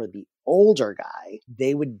go for the older guy,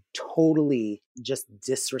 they would totally just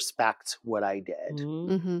disrespect what I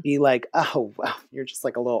did. Be like, oh, well, you're just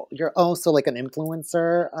like you're also like an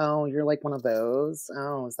influencer. Oh, you're like one of those.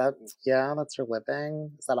 Oh, that's your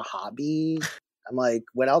living? Is that a hobby? I'm like,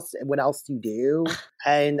 what else do you do?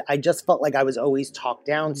 And I just felt like I was always talked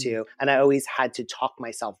down to, and I always had to talk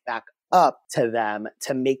myself back up to them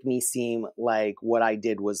to make me seem like what I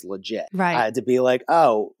did was legit. Right. I had to be like,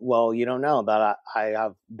 oh, well, you don't know that I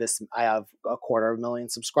have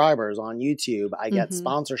 250,000 subscribers on YouTube. I get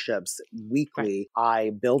sponsorships weekly. Right. I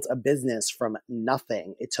built a business from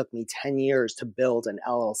nothing. It took me 10 years to build an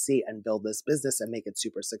LLC and build this business and make it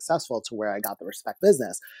super successful to where I got the Respect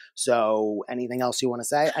business. So anything else you want to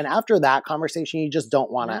say? And after that conversation, you just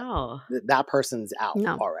don't want to, that person's out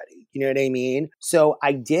already. You know what I mean? So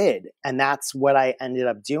I did. And that's what I ended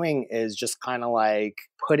up doing, is just kind of like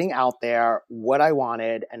putting out there what I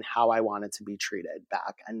wanted and how I wanted to be treated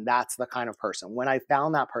back. And that's the kind of person. When I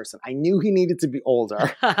found that person, I knew he needed to be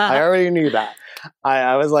older. I already knew that.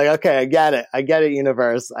 I was like, okay, I get it,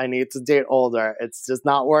 universe. I need to date older. It's just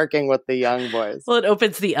not working with the young boys. Well, it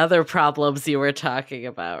opens the other problems you were talking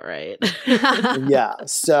about, right? Yeah.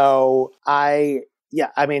 So I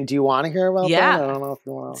mean, do you want to hear about that? I don't know if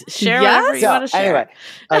you want to share whatever you want to share. Anyway,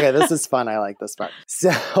 okay, this is fun. I like this part.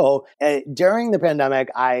 So during the pandemic,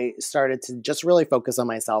 I started to just really focus on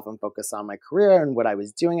myself and focus on my career and what I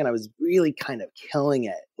was doing. And I was really kind of killing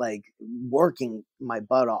it, like working my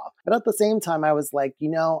butt off. But at the same time, I was like,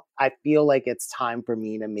 I feel like it's time for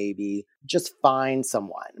me to maybe just find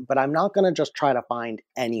someone. But I'm not going to just try to find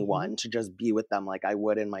anyone to just be with them like I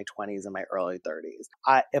would in my 20s and my early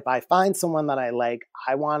 30s. If I find someone that I like,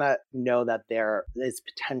 I want to know that there is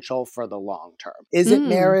potential for the long term. Is it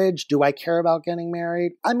marriage? Do I care about getting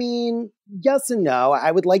married? I mean, yes and no.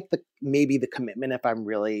 I would like maybe the commitment if I'm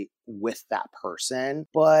really with that person,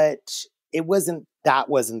 but that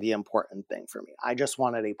wasn't the important thing for me. I just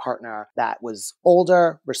wanted a partner that was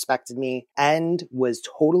older, respected me, and was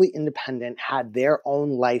totally independent, had their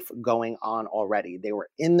own life going on already. They were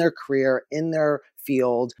in their career, in their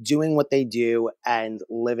field, doing what they do and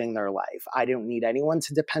living their life. I don't need anyone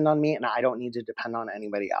to depend on me, and I don't need to depend on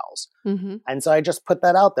anybody else. And so I just put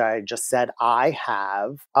that out there. I just said, I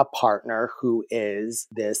have a partner who is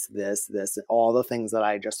this, and all the things that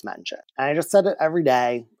I just mentioned. And I just said it every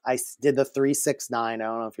day. I did the 3-6-9. I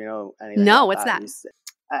don't know if you know anything. No, what's that?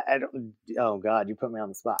 I don't. Oh God, you put me on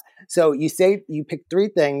the spot. So you pick 3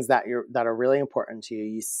 things that are really important to you.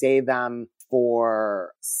 You say them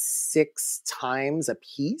for 6 times a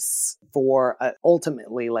piece for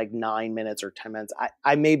ultimately like 9 minutes or 10 minutes.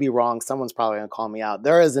 I may be wrong. Someone's probably going to call me out.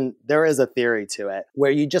 There is a theory to it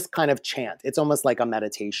where you just kind of chant. It's almost like a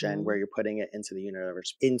meditation where you're putting it into the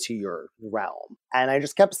universe, into your realm. And I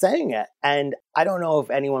just kept saying it. And I don't know if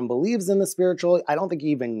anyone believes in the spiritual. I don't think you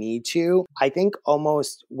even need to. I think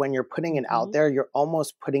almost when you're putting it out there, you're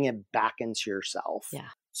almost putting it back into yourself. Yeah.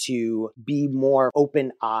 To be more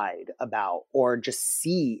open-eyed about, or just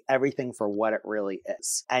see everything for what it really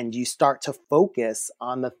is. And you start to focus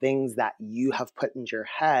on the things that you have put into your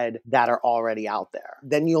head that are already out there.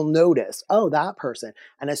 Then you'll notice, oh, that person.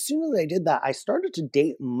 And as soon as I did that, I started to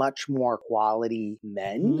date much more quality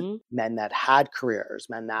men, men that had careers,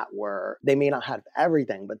 men that they may not have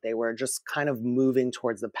everything, but they were just kind of moving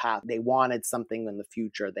towards the path. They wanted something in the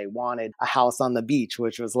future. They wanted a house on the beach,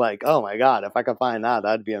 which was like, oh my God, if I could find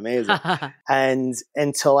that'd be amazing. And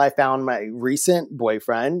until I found my recent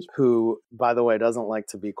boyfriend, who, by the way, doesn't like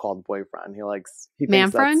to be called boyfriend. He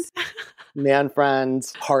man friend? Man friend,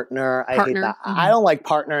 partner. I hate that. I don't like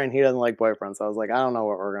partner and he doesn't like boyfriend. So I was like, I don't know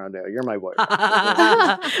what we're going to do. You're my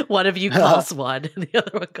boyfriend. One of you calls one and the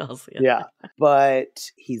other one calls the other. Yeah.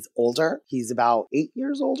 But he's older. He's about 8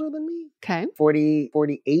 years older than me. Okay.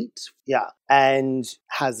 48. Yeah. And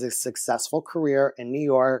has a successful career in New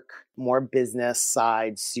York, more business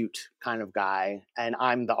side suit kind of guy. And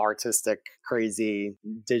I'm the artistic, crazy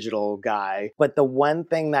digital guy. But the one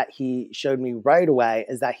thing that he showed me right away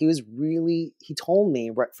is that he told me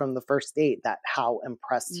right from the first date that how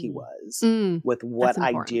impressed he was with what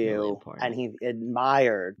I do. Really, and he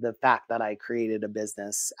admired the fact that I created a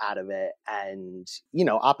business out of it. And,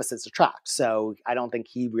 opposites attract. So I don't think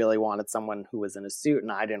he really wanted someone who was in a suit,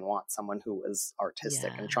 and I didn't want someone who was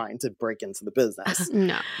artistic and trying to break into the business.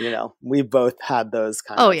 No. We both had those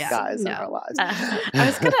kind of guys in our lives. I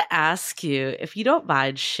was going to ask you, if you don't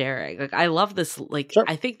mind sharing, like, I love this, like, sure.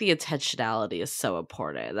 I think the intentionality is so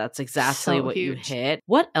important. That's exactly what huge. You hit.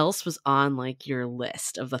 What else was on like your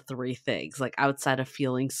list of the 3 things, like outside of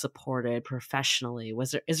feeling supported professionally?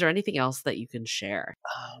 Is there anything else that you can share?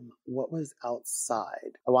 What was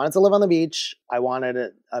outside? I wanted to live on the beach. I wanted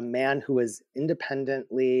a man who was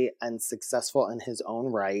independently and successful in his own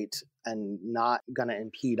right and not going to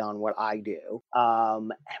impede on what I do.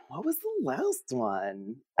 And what was the last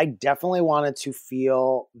one? I definitely wanted to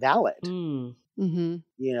feel valid.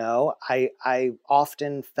 I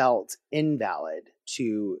often felt invalid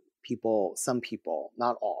to some people,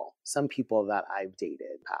 not all, some people that I've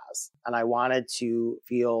dated past. And I wanted to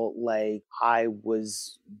feel like I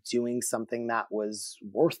was doing something that was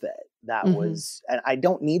worth it. That was, and I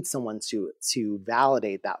don't need someone to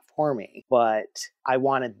validate that for me, but I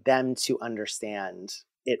wanted them to understand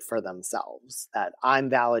it for themselves, that I'm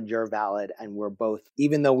valid, you're valid, and we're both,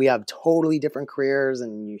 even though we have totally different careers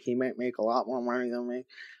and he might make a lot more money than me,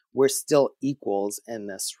 we're still equals in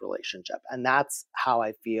this relationship. And that's how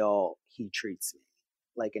I feel he treats me,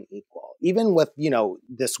 like an equal. Even with,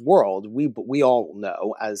 this world, we all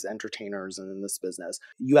know as entertainers and in this business,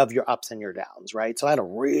 you have your ups and your downs, right? So I had a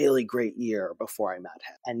really great year before I met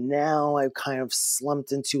him. And now I've kind of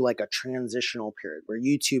slumped into like a transitional period where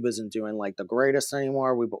YouTube isn't doing like the greatest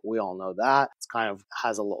anymore. We all know that. It's kind of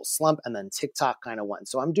has a little slump, and then TikTok kind of went.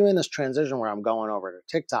 So I'm doing this transition where I'm going over to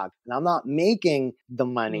TikTok and I'm not making the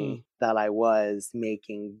money that I was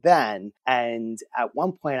making then. And at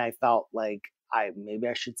one point I felt like maybe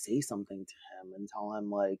I should say something to him and tell him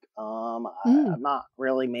like, I'm not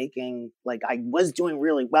really making, like, I was doing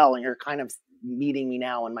really well and you're kind of meeting me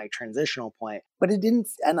now in my transitional point. But it didn't,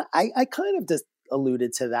 and I kind of just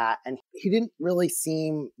alluded to that, and he didn't really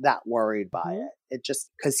seem that worried by it. It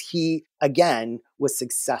just, because he, again, was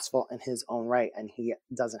successful in his own right, and he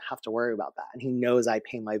doesn't have to worry about that. And he knows I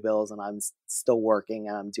pay my bills and I'm still working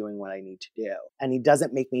and I'm doing what I need to do. And he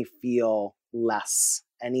doesn't make me feel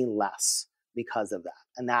any less because of that.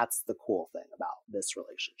 And that's the cool thing about this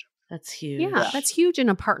relationship. That's huge. Yeah, that's huge in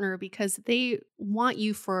a partner, because they want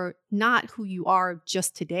you for not who you are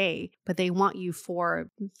just today, but they want you for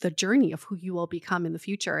the journey of who you will become in the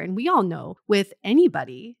future. And we all know with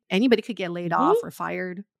anybody could get laid off or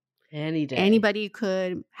fired. Any day. Anybody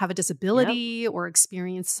could have a disability or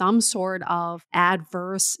experience some sort of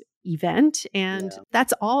adverse event, and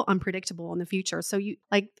that's all unpredictable in the future. So you,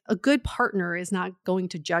 like, a good partner is not going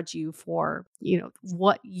to judge you for,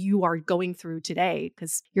 what you are going through today,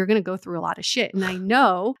 because you're going to go through a lot of shit. And I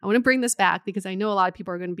want to bring this back because I know a lot of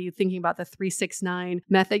people are going to be thinking about the 3-6-9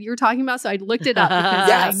 method you're talking about. So I looked it up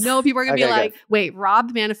because I know people are going to be like, wait,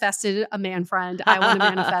 Rob manifested a man friend. I want to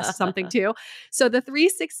manifest something too. So the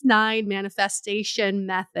 3-6-9 manifestation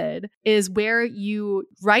method is where you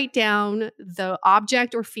write down the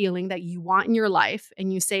object or feeling that you want in your life,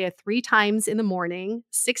 and you say it 3 times in the morning,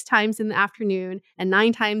 6 times in the afternoon, and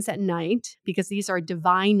 9 times at night, because these are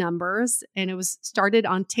divine numbers. And it was started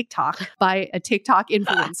on TikTok by a TikTok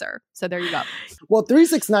influencer. So there you go. Well,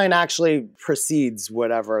 3-6-9 actually precedes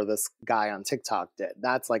whatever this guy on TikTok did.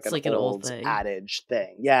 That's like an old adage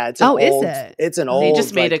thing. Yeah, it's is it? It's an old. They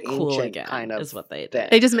just made it cool again. Kind of is what they did. Thing.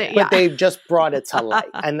 They just made, but they just brought it to light.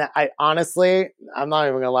 And I honestly, I'm not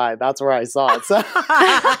even gonna lie, that's where I saw it. So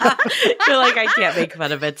you're like, I can't make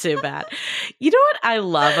fun of it too bad. You know what I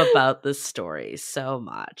love about this story so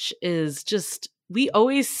much is just, we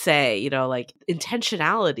always say, like,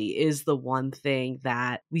 intentionality is the one thing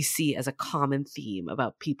that we see as a common theme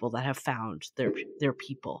about people that have found their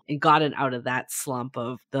people and gotten out of that slump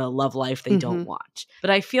of the love life they don't want. But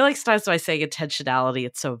I feel like sometimes by saying intentionality,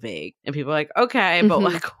 it's so vague. And people are like, okay, but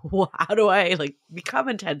like, how do I like become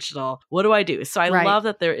intentional? What do I do? So I love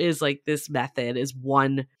that there is like this method is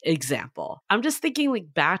one example. I'm just thinking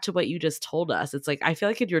like back to what you just told us. It's like, I feel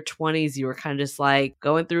like in your 20s, you were kind of just like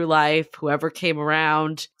going through life, whoever came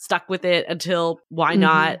around, stuck with it until why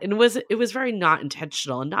not? And it was very not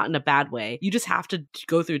intentional and not in a bad way. You just have to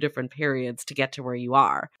go through different periods to get to where you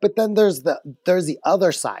are. But then there's the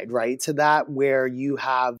other side, right? To that where you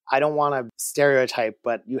have, I don't want to stereotype,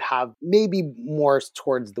 but you have maybe more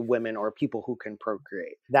towards the women or people who can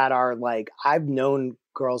procreate that are like, I've known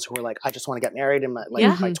girls who are like, I just want to get married in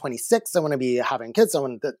by 26, I want to be having kids. I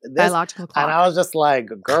want this. Biological clock. And I was just like,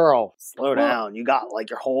 girl, slow down. You got like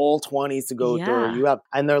your whole 20s to go through. You have,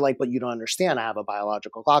 and they're like, but you don't understand. I have a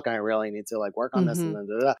biological clock and I really need to like work on this. And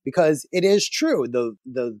then, because it is true.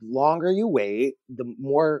 The longer you wait, the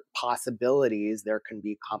more possibilities there can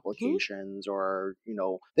be complications or,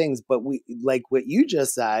 things. But we, like what you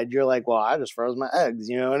just said, you're like, well, I just froze my eggs.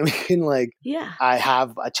 You know what I mean? Like, I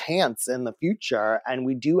have a chance in the future. And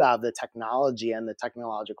we do have the technology and the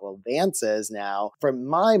technological advances now, from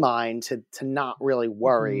my mind, to not really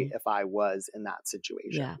worry if I was in that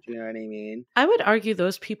situation. Yeah. Do you know what I mean? I would argue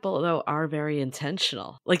those people, though, are very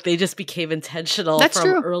intentional. Like, they just became intentional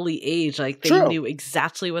early age. Like, they knew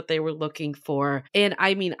exactly what they were looking for. And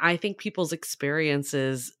I mean, I think people's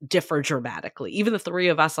experiences differ dramatically. Even the 3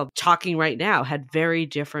 of us talking right now had very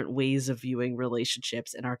different ways of viewing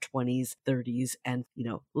relationships in our 20s, 30s, and,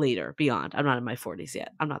 later, beyond. I'm not in my 40s gummies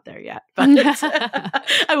yet. I'm not there yet, but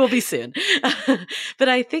I will be soon. But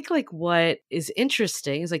I think like what is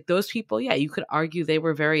interesting is like those people, yeah, you could argue they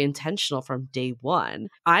were very intentional from day one.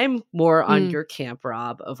 I'm more on your camp,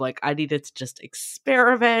 Rob, of like I needed to just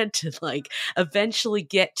experiment and like eventually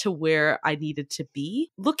get to where I needed to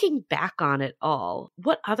be. Looking back on it all,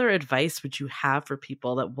 what other advice would you have for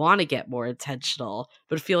people that want to get more intentional,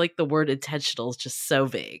 but feel like the word intentional is just so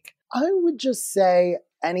vague? I would just say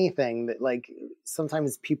anything that, like,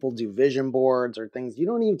 sometimes people do vision boards or things. You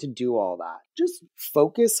don't need to do all that. Just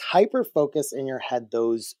focus, hyper focus in your head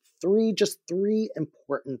those three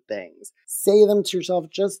important things. Say them to yourself.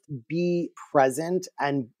 Just be present,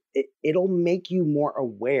 and it'll make you more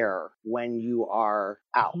aware when you are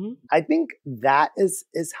out. I think that is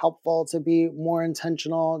helpful, to be more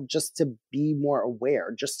intentional, just to be more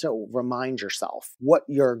aware, just to remind yourself what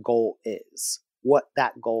your goal is. What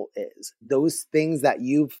that goal is. Those things that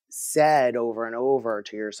you've said over and over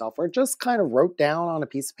to yourself, or just kind of wrote down on a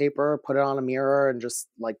piece of paper, put it on a mirror and just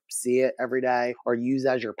like see it every day, or use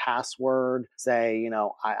as your password. Say, you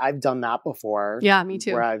know, I've done that before. Yeah, me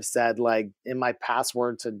too. Where I've said like in my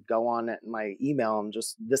password to go on my email, I'm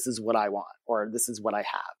just, this is what I want, or this is what I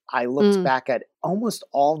have. I looked back at almost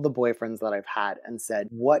all the boyfriends that I've had and said,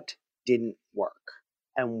 what didn't work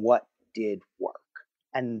and what did work.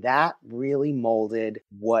 And that really molded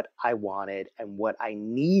what I wanted and what I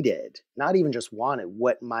needed, not even just wanted,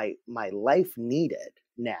 what my life needed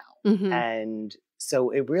now. And so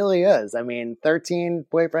it really is. I mean, 13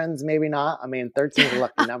 boyfriends, maybe not. I mean, 13 is a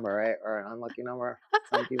lucky number, right? Or an unlucky number.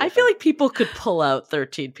 I feel like people could pull out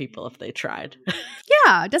 13 people if they tried.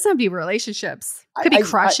 Yeah, it doesn't have to be relationships. Could be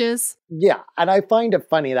crushes. Yeah. And I find it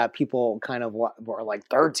funny that people kind of were like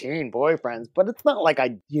 13 boyfriends, but it's not like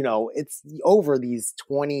it's over these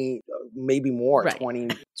 20, maybe more, right.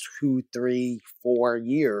 22, 3, 4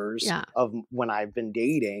 years of when I've been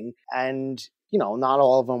dating. And, you know, not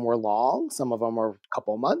all of them were long. Some of them were a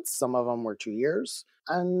couple months. Some of them were 2 years.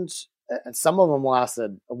 And some of them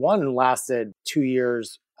one lasted 2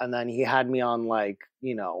 years. And then he had me on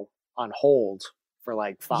on hold for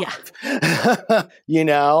like 5, you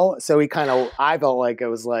know? So I felt like it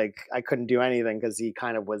was like, I couldn't do anything because he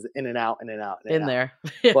kind of was in and out. There.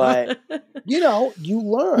 But, you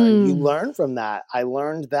learn from that. I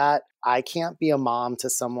learned that I can't be a mom to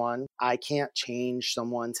someone. I can't change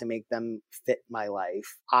someone to make them fit my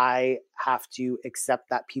life. I have to accept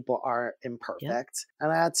that people are imperfect.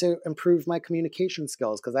 And I had to improve my communication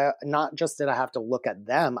skills, because not just did I have to look at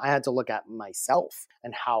them, I had to look at myself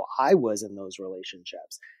and how I was in those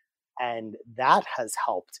relationships. And that has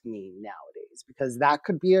helped me nowadays, because that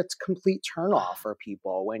could be a complete turnoff for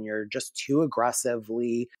people when you're just too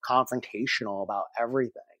aggressively confrontational about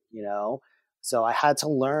everything, you know? So I had to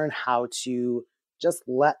learn how to just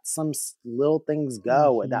let some little things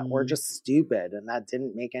go that were just stupid and that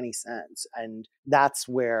didn't make any sense. And that's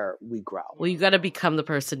where we grow. Well, you got to become the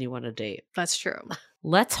person you want to date. That's true.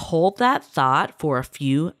 Let's hold that thought for a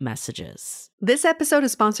few messages. This episode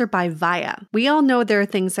is sponsored by Via. We all know there are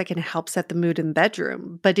things that can help set the mood in the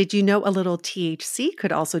bedroom, but did you know a little THC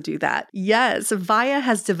could also do that? Yes, Via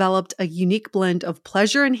has developed a unique blend of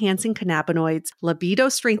pleasure-enhancing cannabinoids,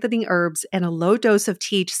 libido-strengthening herbs, and a low dose of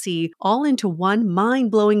THC all into one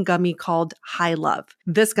mind-blowing gummy called High Love.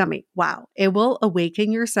 This gummy, wow, it will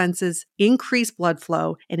awaken your senses, increase blood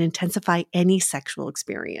flow, and intensify any sexual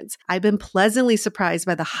experience. I've been pleasantly surprised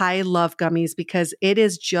by the High Love gummies because it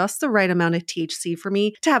is just the right amount of THC for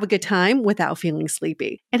me to have a good time without feeling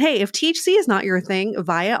sleepy. And hey, if THC is not your thing,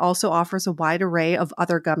 Via also offers a wide array of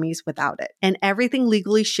other gummies without it. And everything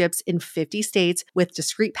legally ships in 50 states with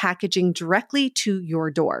discreet packaging directly to your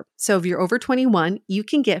door. So if you're over 21, you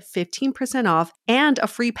can get 15% off and a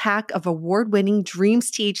free pack of award-winning Dreams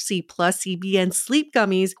THC plus CBN sleep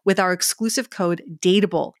gummies with our exclusive code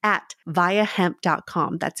DATEABLE at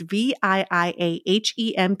viahemp.com. That's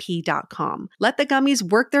VIIAHEMP.com. Let the gummies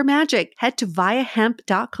work their magic. Head to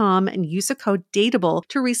viahemp.com and use the code DATEABLE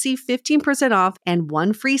to receive 15% off and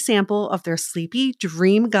one free sample of their Sleepy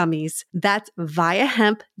Dream gummies. That's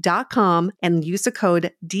viahemp.com and use the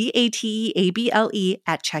code DATEABLE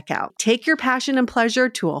at checkout. Take your passion and pleasure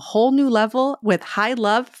to a whole new level with High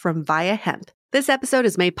Love from Via Hemp. This episode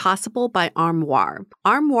is made possible by Armoire.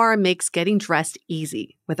 Armoire makes getting dressed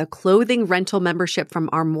easy. With a clothing rental membership from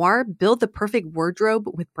Armoire, build the perfect wardrobe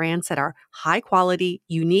with brands that are high quality,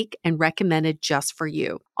 unique, and recommended just for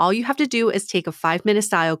you. All you have to do is take a 5-minute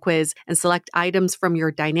style quiz and select items from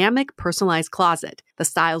your dynamic, personalized closet. The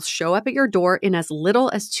styles show up at your door in as little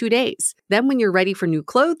as 2 days. Then when you're ready for new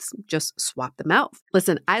clothes, just swap them out.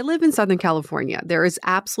 Listen, I live in Southern California. There is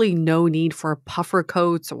absolutely no need for puffer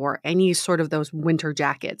coats or any sort of those winter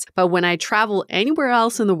jackets. But when I travel anywhere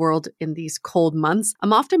else in the world in these cold months,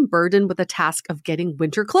 I'm often burdened with the task of getting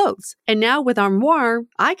winter clothes. And now with Armoire,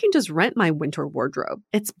 I can just rent my winter wardrobe.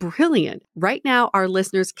 It's brilliant. Right now, our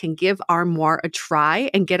listeners can give Armoire a try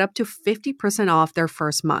and get up to 50% off their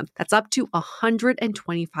first month. That's up to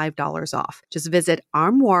 $125 off. Just visit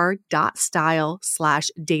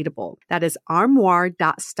armoire.style/dateable. That is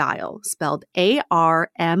armoire.style, spelled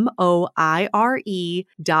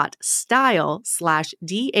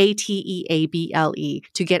ARMOIRE.style/DATEABLE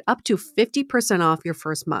to get up to 50% off your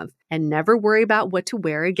first month and never worry about what to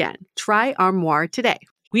wear again. Try Armoire today.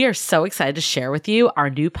 We are so excited to share with you our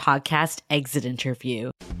new podcast, Exit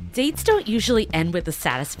Interview. Dates don't usually end with a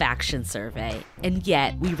satisfaction survey, and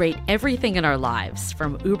yet we rate everything in our lives,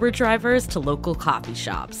 from Uber drivers to local coffee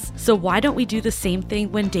shops. So why don't we do the same thing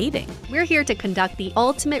when dating? We're here to conduct the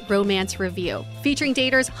ultimate romance review, featuring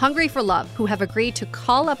daters hungry for love who have agreed to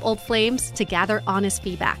call up old flames to gather honest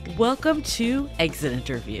feedback. Welcome to Exit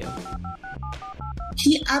Interview.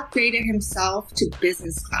 He upgraded himself to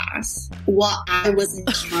business class while I was in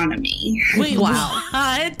economy. Wait,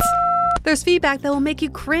 what? There's feedback that will make you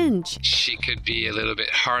cringe. She could be a little bit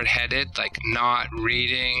hard-headed, like not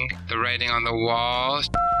reading the writing on the wall.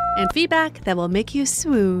 And feedback that will make you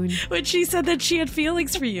swoon. When she said that she had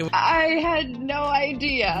feelings for you. I had no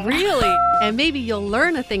idea. Really? And maybe you'll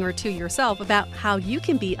learn a thing or two yourself about how you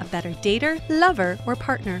can be a better dater, lover, or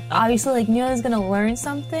partner. Obviously, knew I was going to learn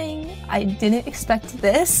something. I didn't expect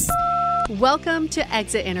this. Welcome to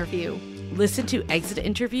Exit Interview. Listen to Exit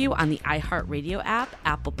Interview on the iHeartRadio app,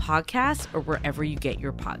 Apple Podcasts, or wherever you get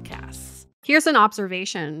your podcasts. Here's an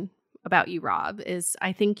observation about you, Rob, is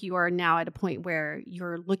I think you are now at a point where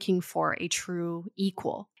you're looking for a true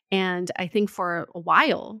equal. And I think for a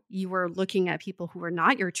while, you were looking at people who were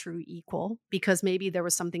not your true equal because maybe there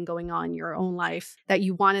was something going on in your own life that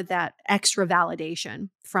you wanted that extra validation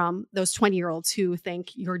from those 20-year-olds who think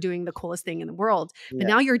you're doing the coolest thing in the world. Yeah. But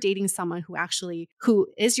now you're dating someone who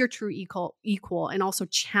is your true equal and also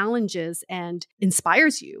challenges and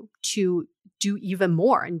inspires you to do even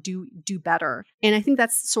more and do better. And I think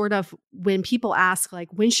that's sort of when people ask, like,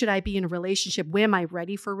 when should I be in a relationship? When am I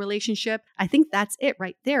ready for a relationship? I think that's it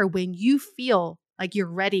right there. When you feel like you're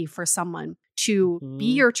ready for someone to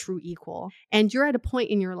be your true equal, and you're at a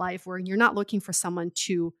point in your life where you're not looking for someone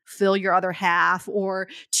to fill your other half or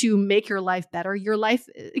to make your life better. Your life,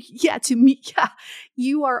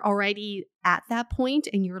 you are already at that point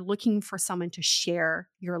and you're looking for someone to share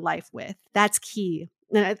your life with. That's key.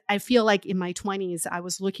 And I feel like in my 20s, I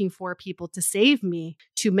was looking for people to save me,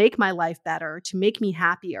 to make my life better, to make me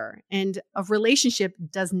happier. And a relationship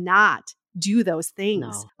does not do those things.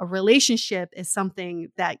 No. A relationship is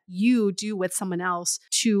something that you do with someone else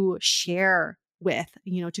to share with,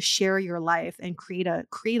 to share your life and create a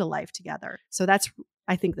life together. So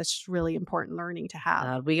I think that's just really important learning to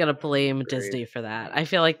have. We got to blame Disney for that. I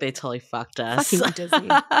feel like they totally fucked us. Fucking Disney.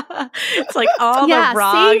 It's like all the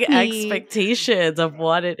wrong expectations of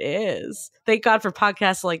what it is. Thank God for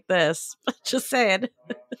podcasts like this. Just saying.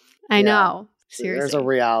 I know. Seriously. There's a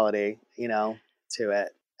reality, to it.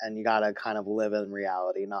 And you got to kind of live in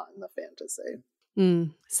reality, not in the fantasy.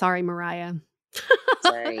 Sorry, Mariah.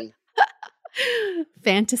 Sorry.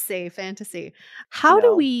 Fantasy. How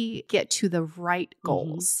do we get to the right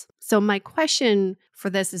goals? So my question for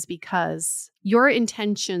this is because your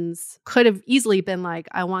intentions could have easily been like,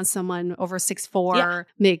 I want someone over 6'4",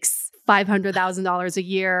 makes $500,000 a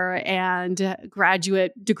year and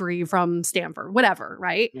graduate degree from Stanford, whatever,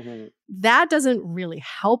 right? Mm-hmm. That doesn't really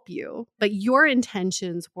help you. But your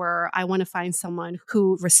intentions were, I want to find someone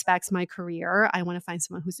who respects my career. I want to find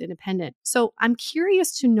someone who's independent. So I'm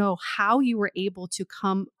curious to know how you were able to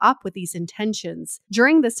come up with these intentions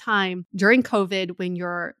during this time, during COVID, when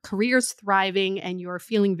your career's thriving and you're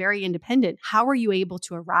feeling very independent. How are you able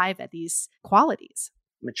to arrive at these qualities?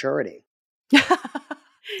 Maturity.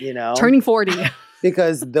 Turning 40.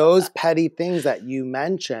 Because those petty things that you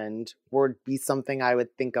mentioned would be something I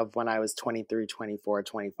would think of when I was 23, 24,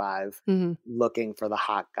 25, looking for the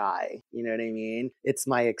hot guy. You know what I mean? It's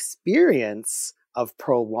my experience of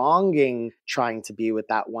prolonging trying to be with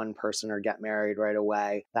that one person or get married right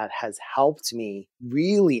away that has helped me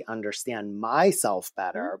really understand myself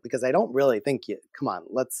better, because I don't really think come on,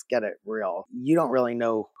 let's get it real. You don't really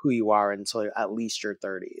know who you are until at least your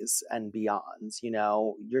 30s and beyond. You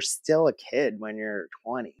know, you're still a kid when you're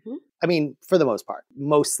 20. I mean, for the most part,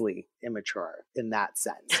 mostly immature in that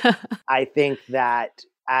sense. I think that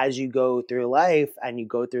as you go through life and you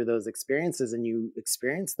go through those experiences and you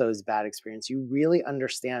experience those bad experiences, you really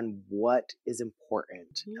understand what is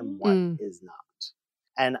important and what is not.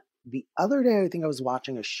 And the other day, I think I was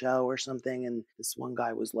watching a show or something, and this one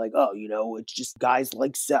guy was like, oh, you know, it's just guys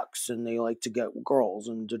like sex and they like to get girls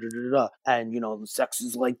and da da da da. And, you know, sex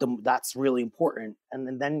is like that's really important.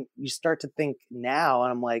 And then you start to think now,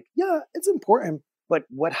 and I'm like, yeah, it's important. But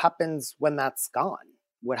what happens when that's gone?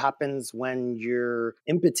 What happens when you're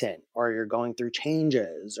impotent or you're going through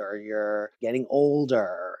changes or you're getting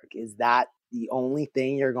older? Is that the only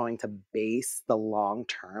thing you're going to base the long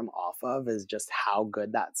term off of, is just how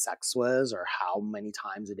good that sex was or how many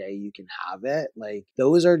times a day you can have it? Like,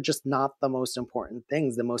 those are just not the most important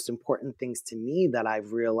things. The most important things to me that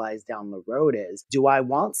I've realized down the road is, do I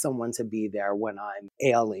want someone to be there when I'm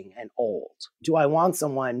ailing and old? Do I want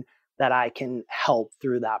someone that I can help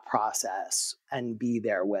through that process and be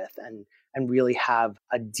there with and really have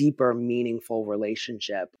a deeper, meaningful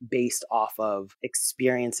relationship based off of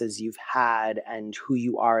experiences you've had and who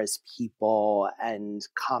you are as people and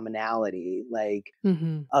commonality? Like,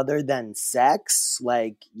 other than sex,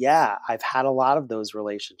 like, yeah, I've had a lot of those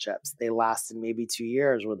relationships. They lasted maybe 2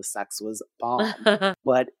 years where the sex was bomb.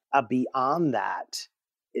 But beyond that,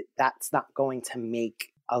 that's not going to make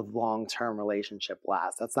a long-term relationship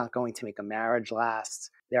last. That's not going to make a marriage last.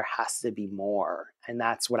 There has to be more. And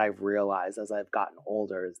that's what I've realized as I've gotten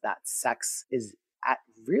older, is that sex is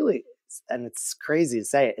really, and it's crazy to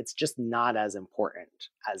say it, it's just not as important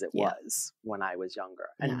as it was when I was younger.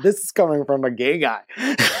 And this is coming from a gay guy.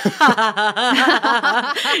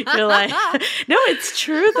 You're like, no, it's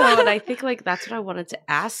true though. And I think like that's what I wanted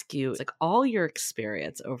to ask you. Like, all your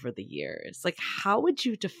experience over the years, like, how would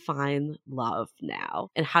you define love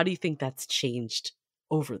now? And how do you think that's changed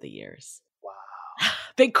over the years? Wow.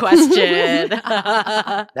 Big question.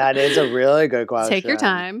 That is a really good question. Take your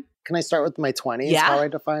time. Can I start with my 20s, how I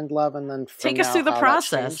defined love, and then take us through the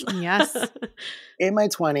process? Yes. In my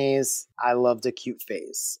 20s, I loved a cute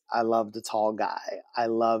face. I loved a tall guy. I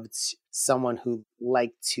loved someone who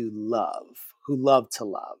liked to love, who loved to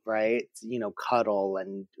love, right? You know, cuddle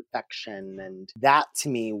and affection. And that to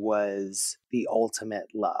me was the ultimate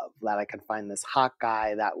love, that I could find this hot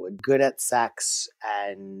guy that was good at sex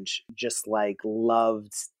and just like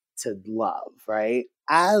loved to love, right?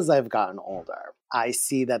 As I've gotten older, I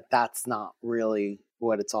see that that's not really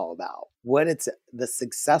what it's all about. The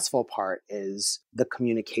successful part is the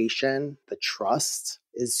communication, the trust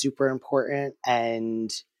is super important,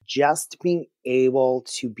 and just being able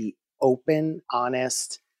to be open,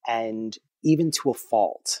 honest, and even to a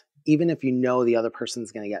fault. Even if you know the other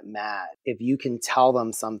person's going to get mad, if you can tell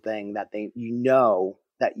them something that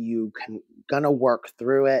that you can gonna work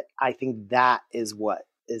through it, I think that is what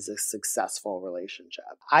is a successful relationship.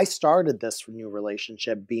 I started this new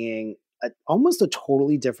relationship being almost a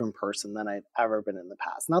totally different person than I've ever been in the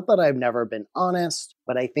past. Not that I've never been honest,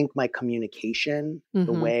 but I think my communication,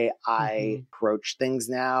 the way I approach things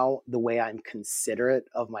now, the way I'm considerate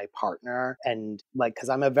of my partner, and like, because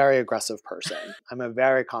I'm a very aggressive person. I'm a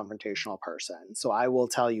very confrontational person. So I will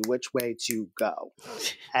tell you which way to go.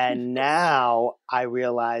 And now I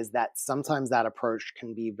realize that sometimes that approach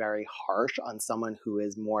can be very harsh on someone who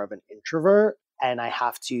is more of an introvert. And I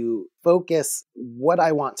have to focus what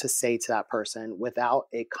I want to say to that person without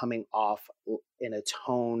it coming off in a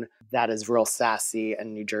tone that is real sassy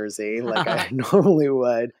and New Jersey, like I normally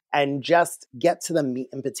would, and just get to the meat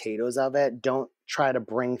and potatoes of it. Don't try to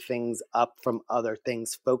bring things up from other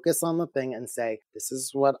things. Focus on the thing and say, this is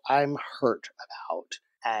what I'm hurt about.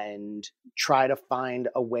 And try to find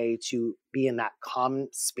a way to be in that calm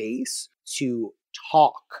space to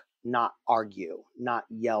talk, not argue, not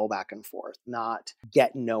yell back and forth, not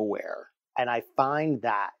get nowhere. And I find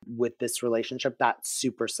that with this relationship, that's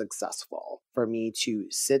super successful for me to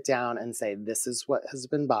sit down and say, this is what has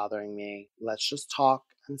been bothering me. Let's just talk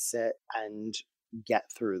and sit and get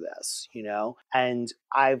through this, you know? And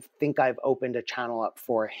I think I've opened a channel up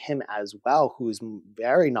for him as well, who's a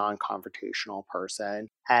very non-confrontational person.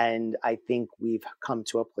 And I think we've come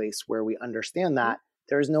to a place where we understand that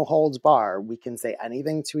there's no holds bar. We can say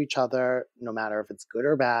anything to each other, no matter if it's good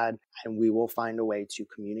or bad, and we will find a way to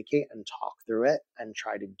communicate and talk through it and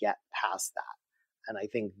try to get past that. And I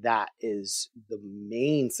think that is the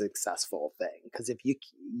main successful thing. Because if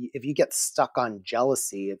you get stuck on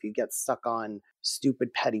jealousy, if you get stuck on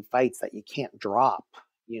stupid petty fights that you can't drop,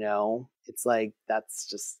 it's like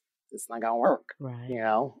it's not gonna work. Right.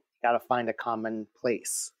 You got to find a common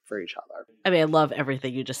place for each other. I mean, I love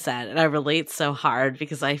everything you just said, and I relate so hard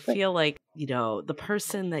because I feel like, the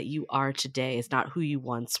person that you are today is not who you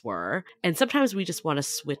once were. And sometimes we just want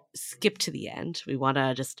to skip to the end. We want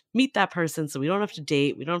to just meet that person so we don't have to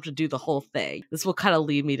date. We don't have to do the whole thing. This will kind of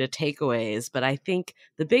lead me to takeaways. But I think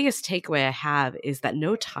the biggest takeaway I have is that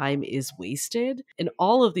no time is wasted. And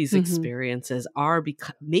all of these experiences are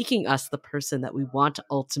making us the person that we want to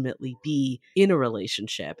ultimately be in a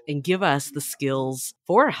relationship and give us the skills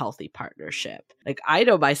for a healthy partnership. Like, I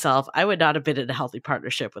know myself, I would not have been in a healthy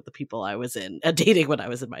partnership with the people I was in dating when I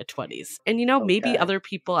was in my 20s. And, maybe other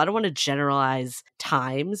people, I don't want to generalize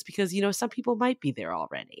times because, some people might be there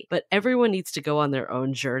already, but everyone needs to go on their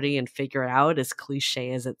own journey and figure it out, as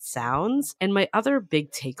cliche as it sounds. And my other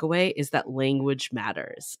big takeaway is that language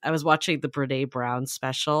matters. I was watching the Brene Brown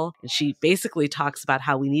special, and she basically talks about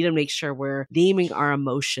how we need to make sure we're naming our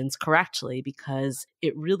emotions correctly because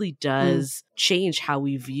it really does change how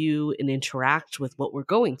we view and interact with what we're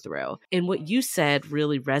going through. And what you said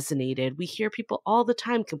really resonated. We hear people all the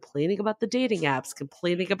time complaining about the dating apps,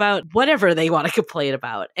 complaining about whatever they want to complain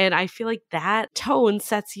about. And I feel like that tone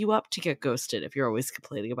sets you up to get ghosted if you're always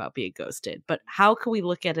complaining about being ghosted. But how can we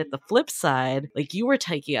look at it the flip side, like you were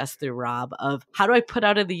taking us through, Rob, of how do I put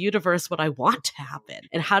out in the universe what I want to happen?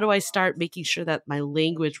 And how do I start making sure that my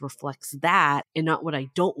language reflects that and not what I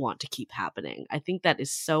don't want to keep happening? I think that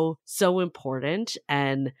is so, so important.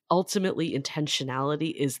 And ultimately,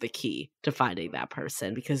 intentionality is the key to finding that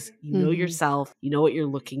person because you know yourself, you know what you're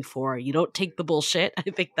looking for. You don't take the bullshit. I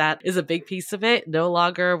think that is a big piece of it. No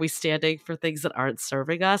longer are we standing for things that aren't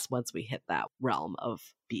serving us once we hit that realm of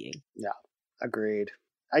being. Yeah, agreed.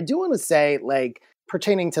 I do want to say, like,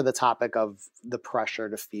 pertaining to the topic of the pressure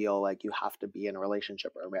to feel like you have to be in a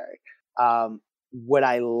relationship or married, would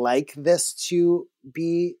I like this to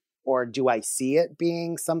be, or do I see it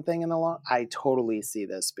being something in the long? I totally see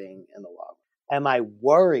this being in the long. Am I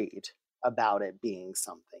worried about it being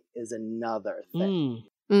something is another thing.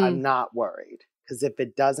 I'm not worried because if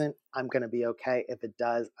it doesn't, I'm going to be okay. If it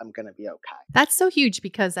does, I'm going to be okay. That's so huge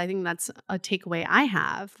because I think that's a takeaway I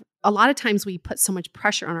have. A lot of times we put so much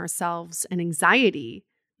pressure on ourselves and anxiety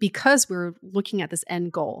because we're looking at this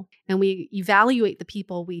end goal and we evaluate the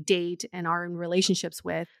people we date and are in relationships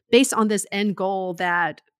with based on this end goal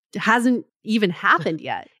that hasn't even happened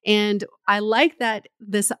yet. And I like that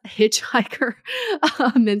this hitchhiker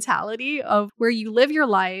mentality of where you live your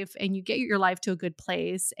life and you get your life to a good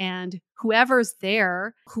place and whoever's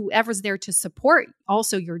there to support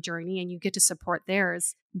also your journey and you get to support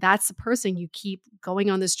theirs, that's the person you keep going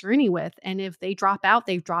on this journey with. And if they drop out,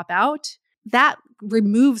 they drop out. That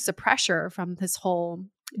removes the pressure from this whole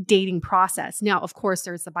dating process. Now, of course,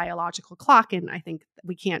 there's the biological clock, and I think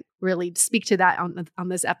we can't really speak to that on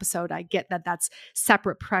this episode. I get that that's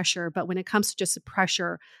separate pressure, but when it comes to just the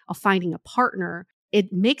pressure of finding a partner,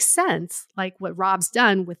 it makes sense, like what Rob's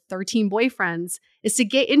done with 13 boyfriends, is to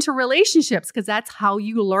get into relationships because that's how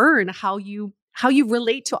you learn how you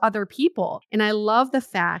relate to other people. And I love the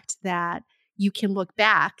fact that you can look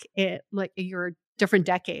back at like your different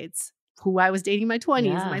decades, who I was dating in my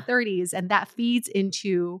 20s and my 30s, and that feeds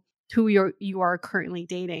into who you are currently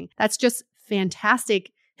dating. That's just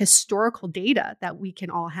fantastic historical data that we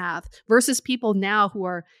can all have versus people now who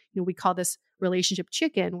are, we call this relationship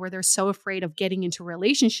chicken, where they're so afraid of getting into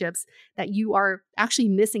relationships that you are actually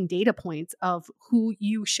missing data points of who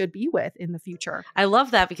you should be with in the future. I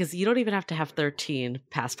love that because you don't even have to have 13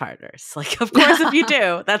 past partners. Like, of course, if you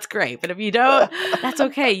do, that's great. But if you don't, that's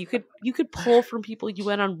okay. You could pull from people you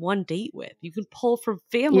went on one date with. You can pull from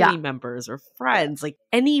family members or friends, like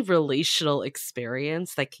any relational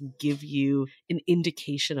experience that can give you an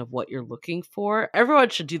indication of what you're looking for. Everyone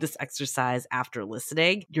should do this exercise after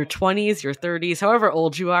listening. Your 20s, your 30s, however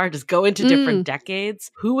old you are, just go into different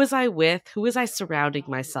decades. Who was I with? Who was I surrounding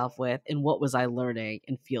myself with? And what was I learning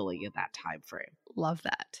and feeling in that time frame? Love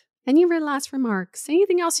that. Any last remarks?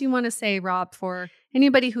 Anything else you want to say, Rob, for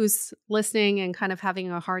anybody who's listening and kind of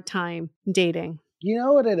having a hard time dating? You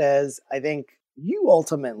know what it is? I think you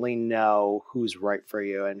ultimately know who's right for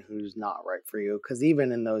you and who's not right for you. Because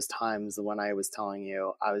even in those times when I was telling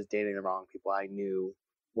you I was dating the wrong people, I knew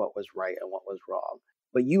what was right and what was wrong.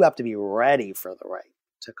 But you have to be ready for the right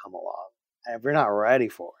to come along. And if you're not ready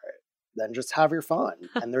for it, then just have your fun.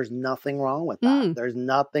 And there's nothing wrong with that. There's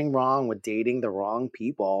nothing wrong with dating the wrong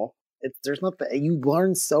people. There's nothing. You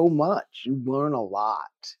learn so much. You learn a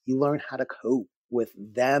lot. You learn how to cope. with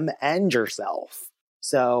them and yourself.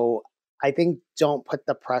 So I think don't put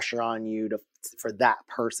the pressure on you for that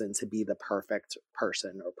person to be the perfect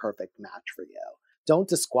person or perfect match for you. Don't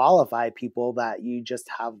disqualify people that you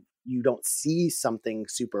don't see something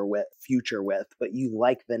super future with, but you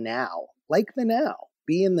like the now. Like the now.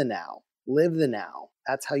 Be in the now. Live the now.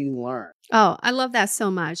 That's how you learn. Oh, I love that so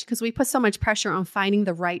much because we put so much pressure on finding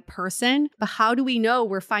the right person. But how do we know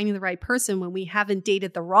we're finding the right person when we haven't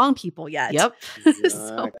dated the wrong people yet? Yep.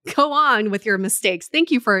 So go on with your mistakes. Thank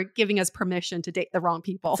you for giving us permission to date the wrong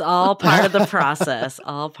people. It's all part of the process.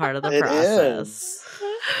 All part of the process.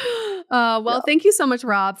 Thank you so much,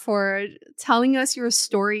 Rob, for telling us your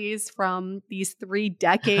stories from these 3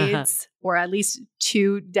 decades, or at least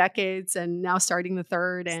 2 decades, and now starting the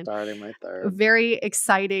third. And starting my third. Very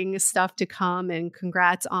exciting stuff to come. And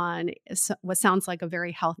congrats on what sounds like a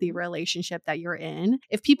very healthy relationship that you're in.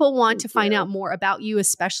 If people want to find out more about you,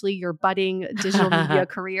 especially your budding digital media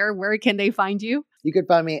career, where can they find you? You could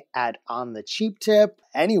find me at On the Cheap Tip,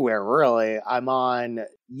 anywhere really. I'm on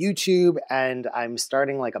YouTube and I'm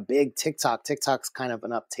starting like a big TikTok. TikTok's kind of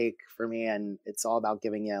an uptake for me, and it's all about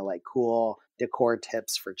giving you like cool decor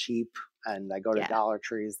tips for cheap. And I go to Dollar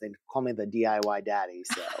Trees. They call me the DIY daddy.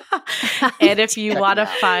 So, and if you want to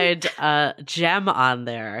find a gem on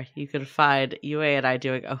there, you can find UA and I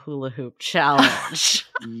doing a hula hoop challenge.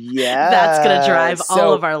 Yeah, that's going to drive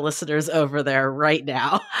all of our listeners over there right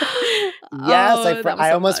now. Yes,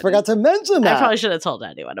 I almost forgot to mention that. I probably should have told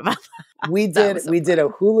anyone about that. We did a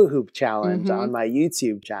hula hoop challenge on my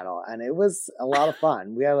YouTube channel, and it was a lot of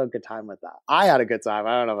fun. We had a good time with that. I had a good time.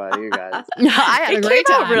 I don't know about you guys. I had a great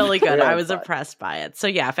time. Really good. I was impressed by it. So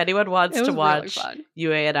yeah, if anyone wants to watch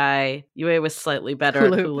UA and I, UA was slightly better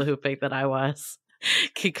at hula hooping than I was.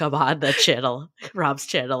 Can come on the channel, Rob's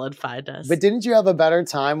channel, and find us. But didn't you have a better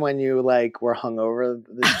time when you were hungover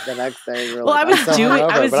the next day? You were well, I was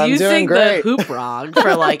using the hoop wrong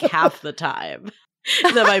for like half the time.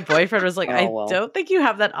 Then my boyfriend was like, I don't think you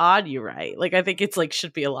have that on you right. Like, I think it's like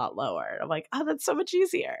should be a lot lower. I'm like, oh, that's so much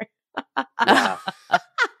easier. Yeah.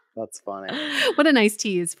 That's funny. What a nice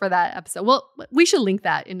tease for that episode. Well, we should link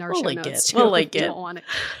that in our show notes too. We'll link it. Don't want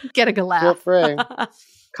to get a laugh. Feel free.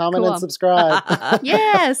 Comment and subscribe.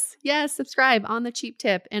 Yes, subscribe on the cheap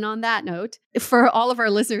tip. And on that note, for all of our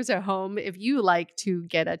listeners at home, if you like to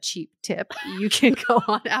get a cheap tip, you can go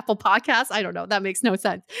on Apple Podcasts. I don't know, that makes no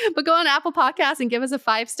sense. But go on Apple Podcasts and give us a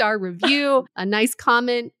 5-star review, a nice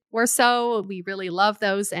comment or so. We really love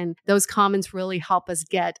those. And those comments really help us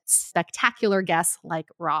get spectacular guests like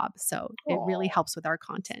Rob. So it really helps with our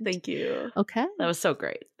content. Thank you. Okay. That was so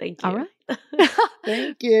great. Thank you. All right.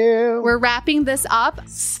 Thank you. We're wrapping this up.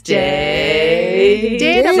 Stay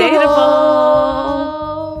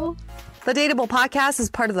dateable. The Dateable Podcast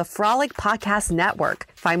is part of the Frolic Podcast Network.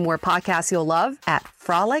 Find more podcasts you'll love at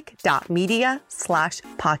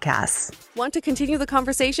frolic.media/podcasts. Want to continue the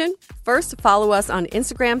conversation? First, follow us on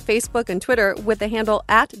Instagram, Facebook, and Twitter with the handle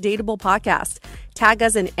 @Dateable Podcast. Tag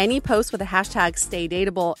us in any post with the hashtag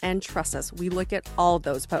StayDateable, and trust us, we look at all of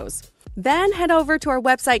those posts. Then head over to our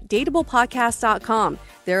website, dateablepodcast.com.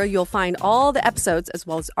 There you'll find all the episodes as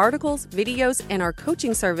well as articles, videos, and our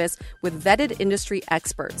coaching service with vetted industry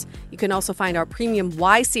experts. You can also find our premium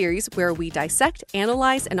Why series where we dissect,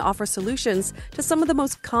 analyze, and offer solutions to some of the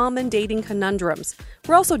most common dating conundrums.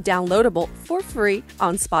 We're also downloadable for free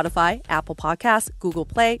on Spotify, Apple Podcasts, Google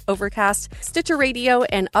Play, Overcast, Stitcher Radio,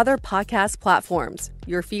 and other podcast platforms.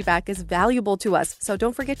 Your feedback is valuable to us, so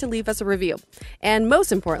don't forget to leave us a review. And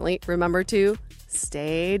most importantly, remember to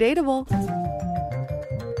stay dateable.